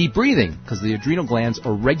deep breathing, because the adrenal glands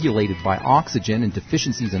are regulated by oxygen, and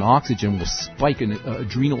deficiencies in oxygen will spike in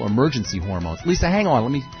adrenal emergency hormones. Lisa, hang on.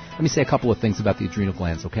 Let me say a couple of things about the adrenal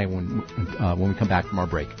glands, okay, when we come back from our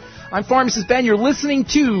break. I'm Pharmacist Ben. You're listening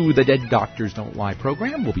to the Dead Doctors Don't Lie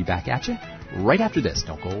program. We'll be back at you right after this.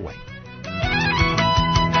 Don't go away.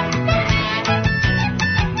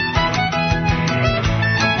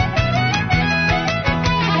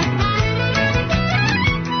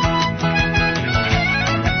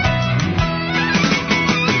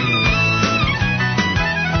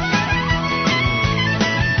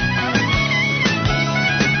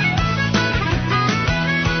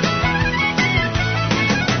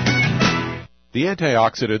 The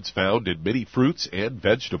antioxidants found in many fruits and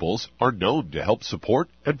vegetables are known to help support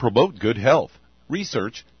and promote good health.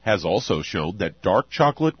 Research has also shown that dark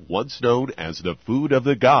chocolate, once known as the food of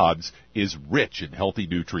the gods, is rich in healthy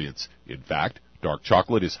nutrients. In fact, dark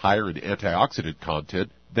chocolate is higher in antioxidant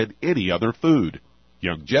content than any other food.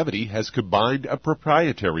 Youngevity has combined a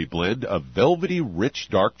proprietary blend of velvety rich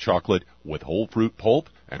dark chocolate with whole fruit pulp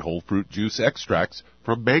and whole fruit juice extracts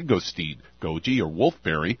from mangosteen, goji or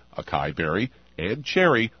wolfberry, acai berry, and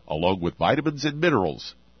cherry, along with vitamins and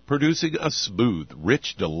minerals, producing a smooth,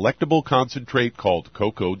 rich, delectable concentrate called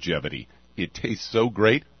Cocogevity. It tastes so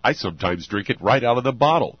great, I sometimes drink it right out of the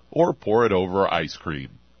bottle or pour it over ice cream.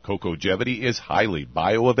 Cocogevity is highly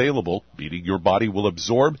bioavailable, meaning your body will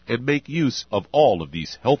absorb and make use of all of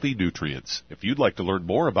these healthy nutrients. If you'd like to learn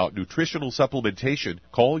more about nutritional supplementation,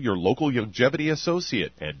 call your local Youngevity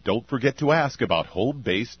associate, and don't forget to ask about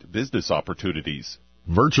home-based business opportunities.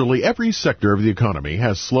 Virtually every sector of the economy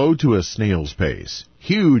has slowed to a snail's pace.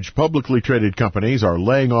 Huge publicly traded companies are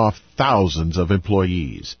laying off thousands of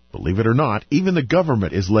employees. Believe it or not, even the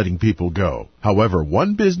government is letting people go. However,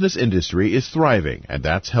 one business industry is thriving, and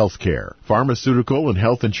that's healthcare. Pharmaceutical and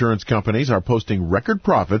health insurance companies are posting record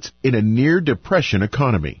profits in a near-depression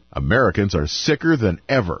economy. Americans are sicker than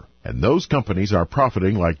ever, and those companies are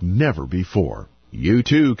profiting like never before. You,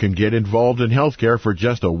 too, can get involved in healthcare for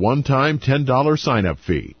just a one-time $10 sign-up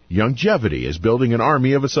fee. Youngevity is building an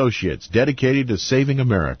army of associates dedicated to saving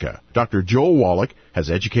America. Dr. Joel Wallach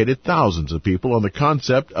has educated thousands of people on the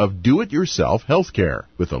concept of do-it-yourself healthcare.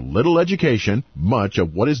 With a little education, much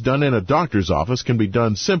of what is done in a doctor's office can be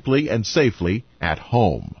done simply and safely at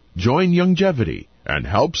home. Join Youngevity and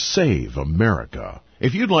help save America.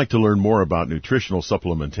 If you'd like to learn more about nutritional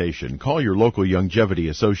supplementation, call your local Youngevity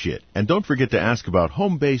associate. And don't forget to ask about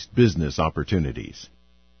home-based business opportunities.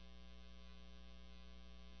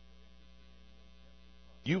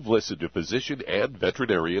 You've listened to physician and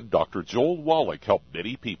veterinarian Dr. Joel Wallach help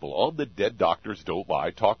many people on the Dead Doctors Don't Lie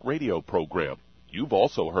talk radio program. You've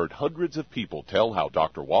also heard hundreds of people tell how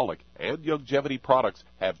Dr. Wallach and Youngevity products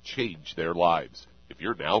have changed their lives. If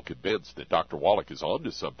you're now convinced that Dr. Wallach is onto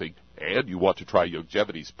something and you want to try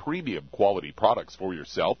Youngevity's premium quality products for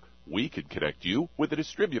yourself, we can connect you with a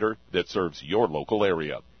distributor that serves your local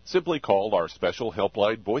area. Simply call our special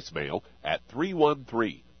helpline voicemail at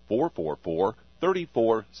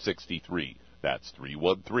 313-444-3463. That's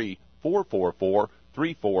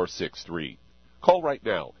 313-444-3463. Call right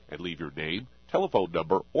now and leave your name, telephone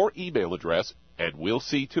number, or email address, and we'll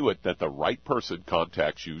see to it that the right person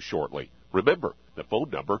contacts you shortly. Remember, the phone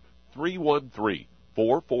number,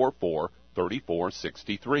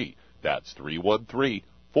 313-444-3463. That's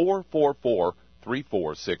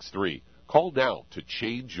 313-444-3463. Call now to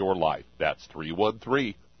change your life. That's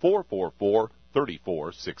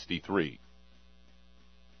 313-444-3463.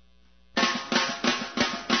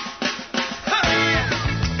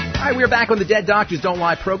 All right, we're back on the Dead Doctors Don't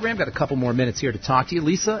Lie program. Got a couple more minutes here to talk to you.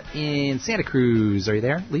 Lisa in Santa Cruz. Are you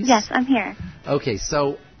there, Lisa? Yes, I'm here. Okay,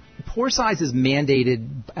 so pore size is mandated.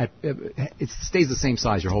 It stays the same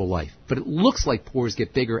size your whole life, but it looks like pores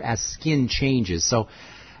get bigger as skin changes. So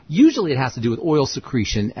usually it has to do with oil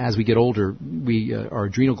secretion. As we get older, our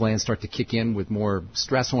adrenal glands start to kick in with more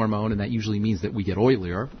stress hormone, and that usually means that we get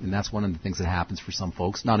oilier, and that's one of the things that happens for some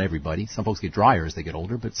folks. Not everybody. Some folks get drier as they get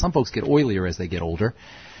older, but some folks get oilier as they get older.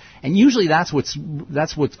 And usually that's what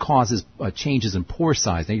causes changes in pore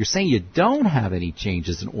size. Now, you're saying you don't have any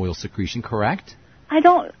changes in oil secretion, correct? I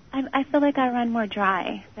don't. I feel like I run more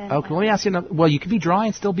dry. Okay, let me ask you another. Well, you can be dry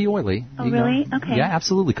and still be oily. Oh, really? Okay. Yeah,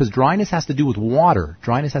 absolutely, because dryness has to do with water.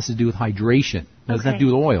 Dryness has to do with hydration. It doesn't have to do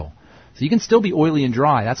with oil. So you can still be oily and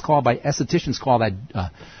dry. That's called, by estheticians, call that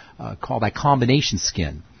combination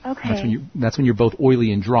skin. Okay. That's when you're both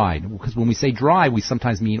oily and dry. Because when we say dry, we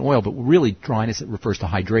sometimes mean oil, but really dryness, it refers to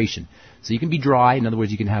hydration. So you can be dry. In other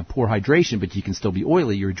words, you can have poor hydration, but you can still be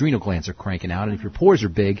oily. Your adrenal glands are cranking out, and if your pores are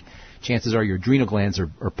big, chances are your adrenal glands are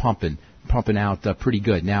pumping out pretty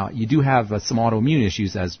good. Now, you do have some autoimmune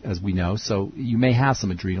issues, as we know, so you may have some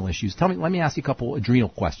adrenal issues. Let me ask you a couple adrenal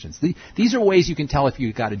questions. These are ways you can tell if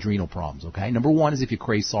you've got adrenal problems, okay? Number one is if you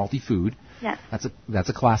crave salty food. Yes. That's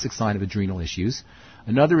a classic sign of adrenal issues.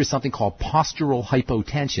 Another is something called postural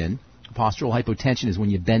hypotension. Postural hypotension is when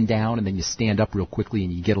you bend down and then you stand up real quickly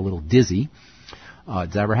and you get a little dizzy.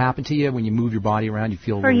 Does that ever happen to you when you move your body around? You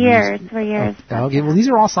feel for years. Okay, well, these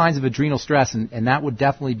are all signs of adrenal stress, and that would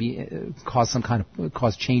definitely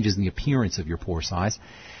cause changes in the appearance of your pore size.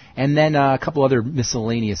 And then a couple other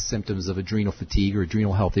miscellaneous symptoms of adrenal fatigue or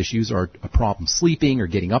adrenal health issues are a problem sleeping or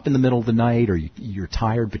getting up in the middle of the night, or you're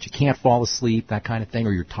tired but you can't fall asleep, that kind of thing,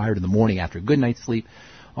 or you're tired in the morning after a good night's sleep.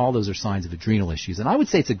 All those are signs of adrenal issues. And I would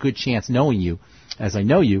say it's a good chance, knowing you, as I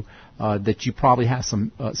know you, that you probably have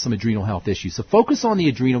some adrenal health issues. So focus on the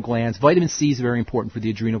adrenal glands. Vitamin C is very important for the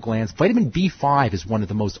adrenal glands. Vitamin B5 is one of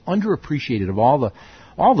the most underappreciated of all the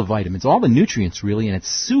vitamins, all the nutrients really, and it's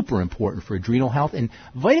super important for adrenal health. And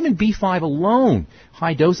vitamin B5 alone,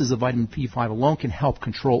 high doses of vitamin B5 alone can help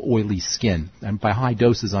control oily skin. And by high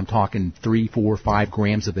doses, I'm talking 3, 4, 5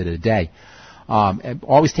 grams of it a day.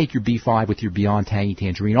 Always take your B5 with your Beyond Tangy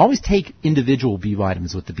Tangerine. Always take individual B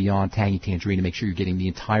vitamins with the Beyond Tangy Tangerine to make sure you're getting the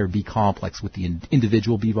entire B complex with the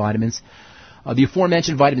individual B vitamins. The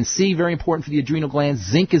aforementioned vitamin C, very important for the adrenal glands.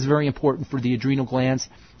 Zinc is very important for the adrenal glands.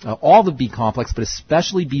 All the B complex, but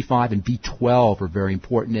especially B5 and B12 are very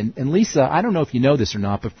important. And Lisa, I don't know if you know this or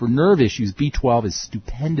not, but for nerve issues, B12 is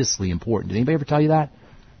stupendously important. Did anybody ever tell you that?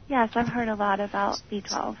 Yes, I've heard a lot about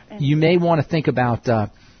B12. You may want to think about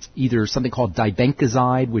either something called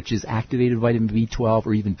dibencozide, which is activated vitamin B12,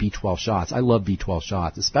 or even B12 shots. I love B12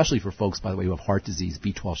 shots, especially for folks, by the way, who have heart disease.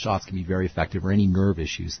 B12 shots can be very effective, or any nerve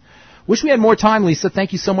issues. Wish we had more time, Lisa.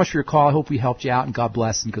 Thank you so much for your call. I hope we helped you out, and God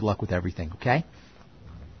bless, and good luck with everything, okay?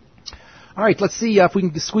 All right, let's see if we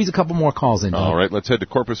can squeeze a couple more calls in. All right, let's head to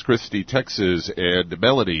Corpus Christi, Texas. And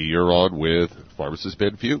Melody, you're on with Pharmacist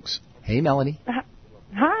Ben Fuchs. Hey, Melody. Hi,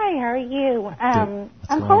 how are you? I'm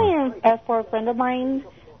calling for a friend of mine.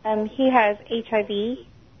 He has HIV,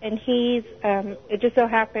 and he's. It just so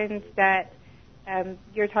happens that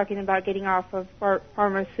you're talking about getting off of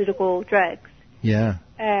pharmaceutical drugs. Yeah.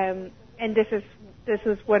 And this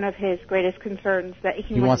is one of his greatest concerns, that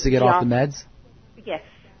he wants to get off the meds. Yes.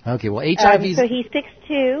 Okay, well, HIV. So he's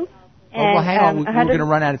 6'2". Well, hang on. We're going to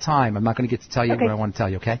run out of time. I'm not going to get to tell you what I want to tell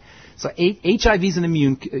you, okay? So HIV is an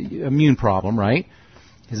immune problem, right?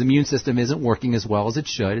 His immune system isn't working as well as it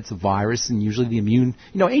should. It's a virus, and usually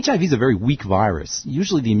HIV is a very weak virus.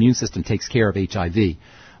 Usually the immune system takes care of HIV.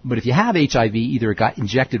 But if you have HIV, either it got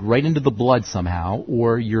injected right into the blood somehow,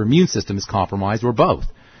 or your immune system is compromised, or both.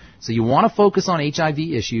 So you want to focus on HIV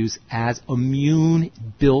issues as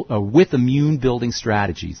with immune building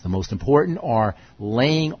strategies. The most important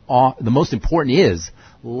is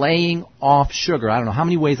laying off sugar. I don't know how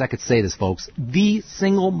many ways I could say this, folks. The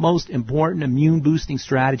single most important immune boosting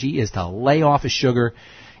strategy is to lay off of sugar.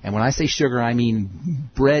 And when I say sugar, I mean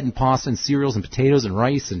bread and pasta and cereals and potatoes and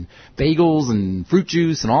rice and bagels and fruit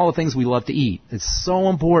juice and all the things we love to eat. It's so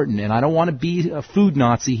important, and I don't want to be a food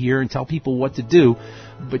Nazi here and tell people what to do,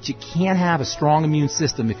 but you can't have a strong immune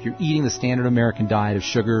system if you're eating the standard American diet of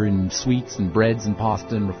sugar and sweets and breads and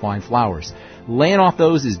pasta and refined flours. Laying off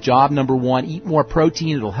those is job number one. Eat more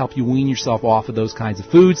protein. It'll help you wean yourself off of those kinds of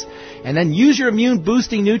foods. And then use your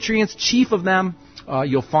immune-boosting nutrients, chief of them,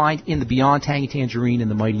 you'll find in the Beyond Tangy Tangerine and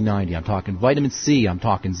the Mighty 90. I'm talking vitamin C, I'm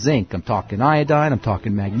talking zinc, I'm talking iodine, I'm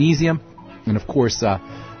talking magnesium, and of course,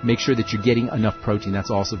 make sure that you're getting enough protein.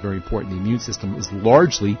 That's also very important. The immune system is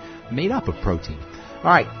largely made up of protein. All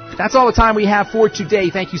right, that's all the time we have for today.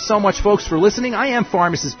 Thank you so much, folks, for listening. I am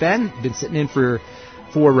Pharmacist Ben. Been sitting in for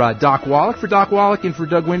Doc Wallach, and for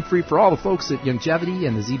Doug Winfrey, for all the folks at Longevity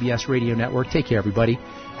and the ZBS Radio Network. Take care, everybody.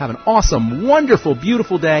 Have an awesome, wonderful,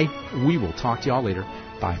 beautiful day. We will talk to you all later.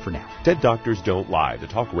 Bye for now. Dead Doctors Don't Lie, the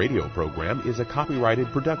talk radio program, is a copyrighted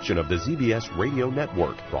production of the ZBS Radio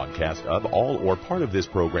Network. Broadcast of all or part of this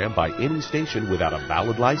program by any station without a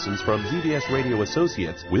valid license from ZBS Radio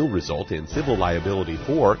Associates will result in civil liability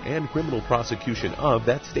for and criminal prosecution of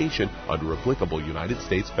that station under applicable United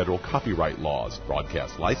States federal copyright laws.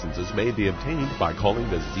 Broadcast licenses may be obtained by calling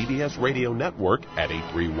the ZBS Radio Network at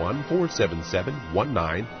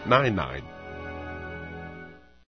 831-477-1999.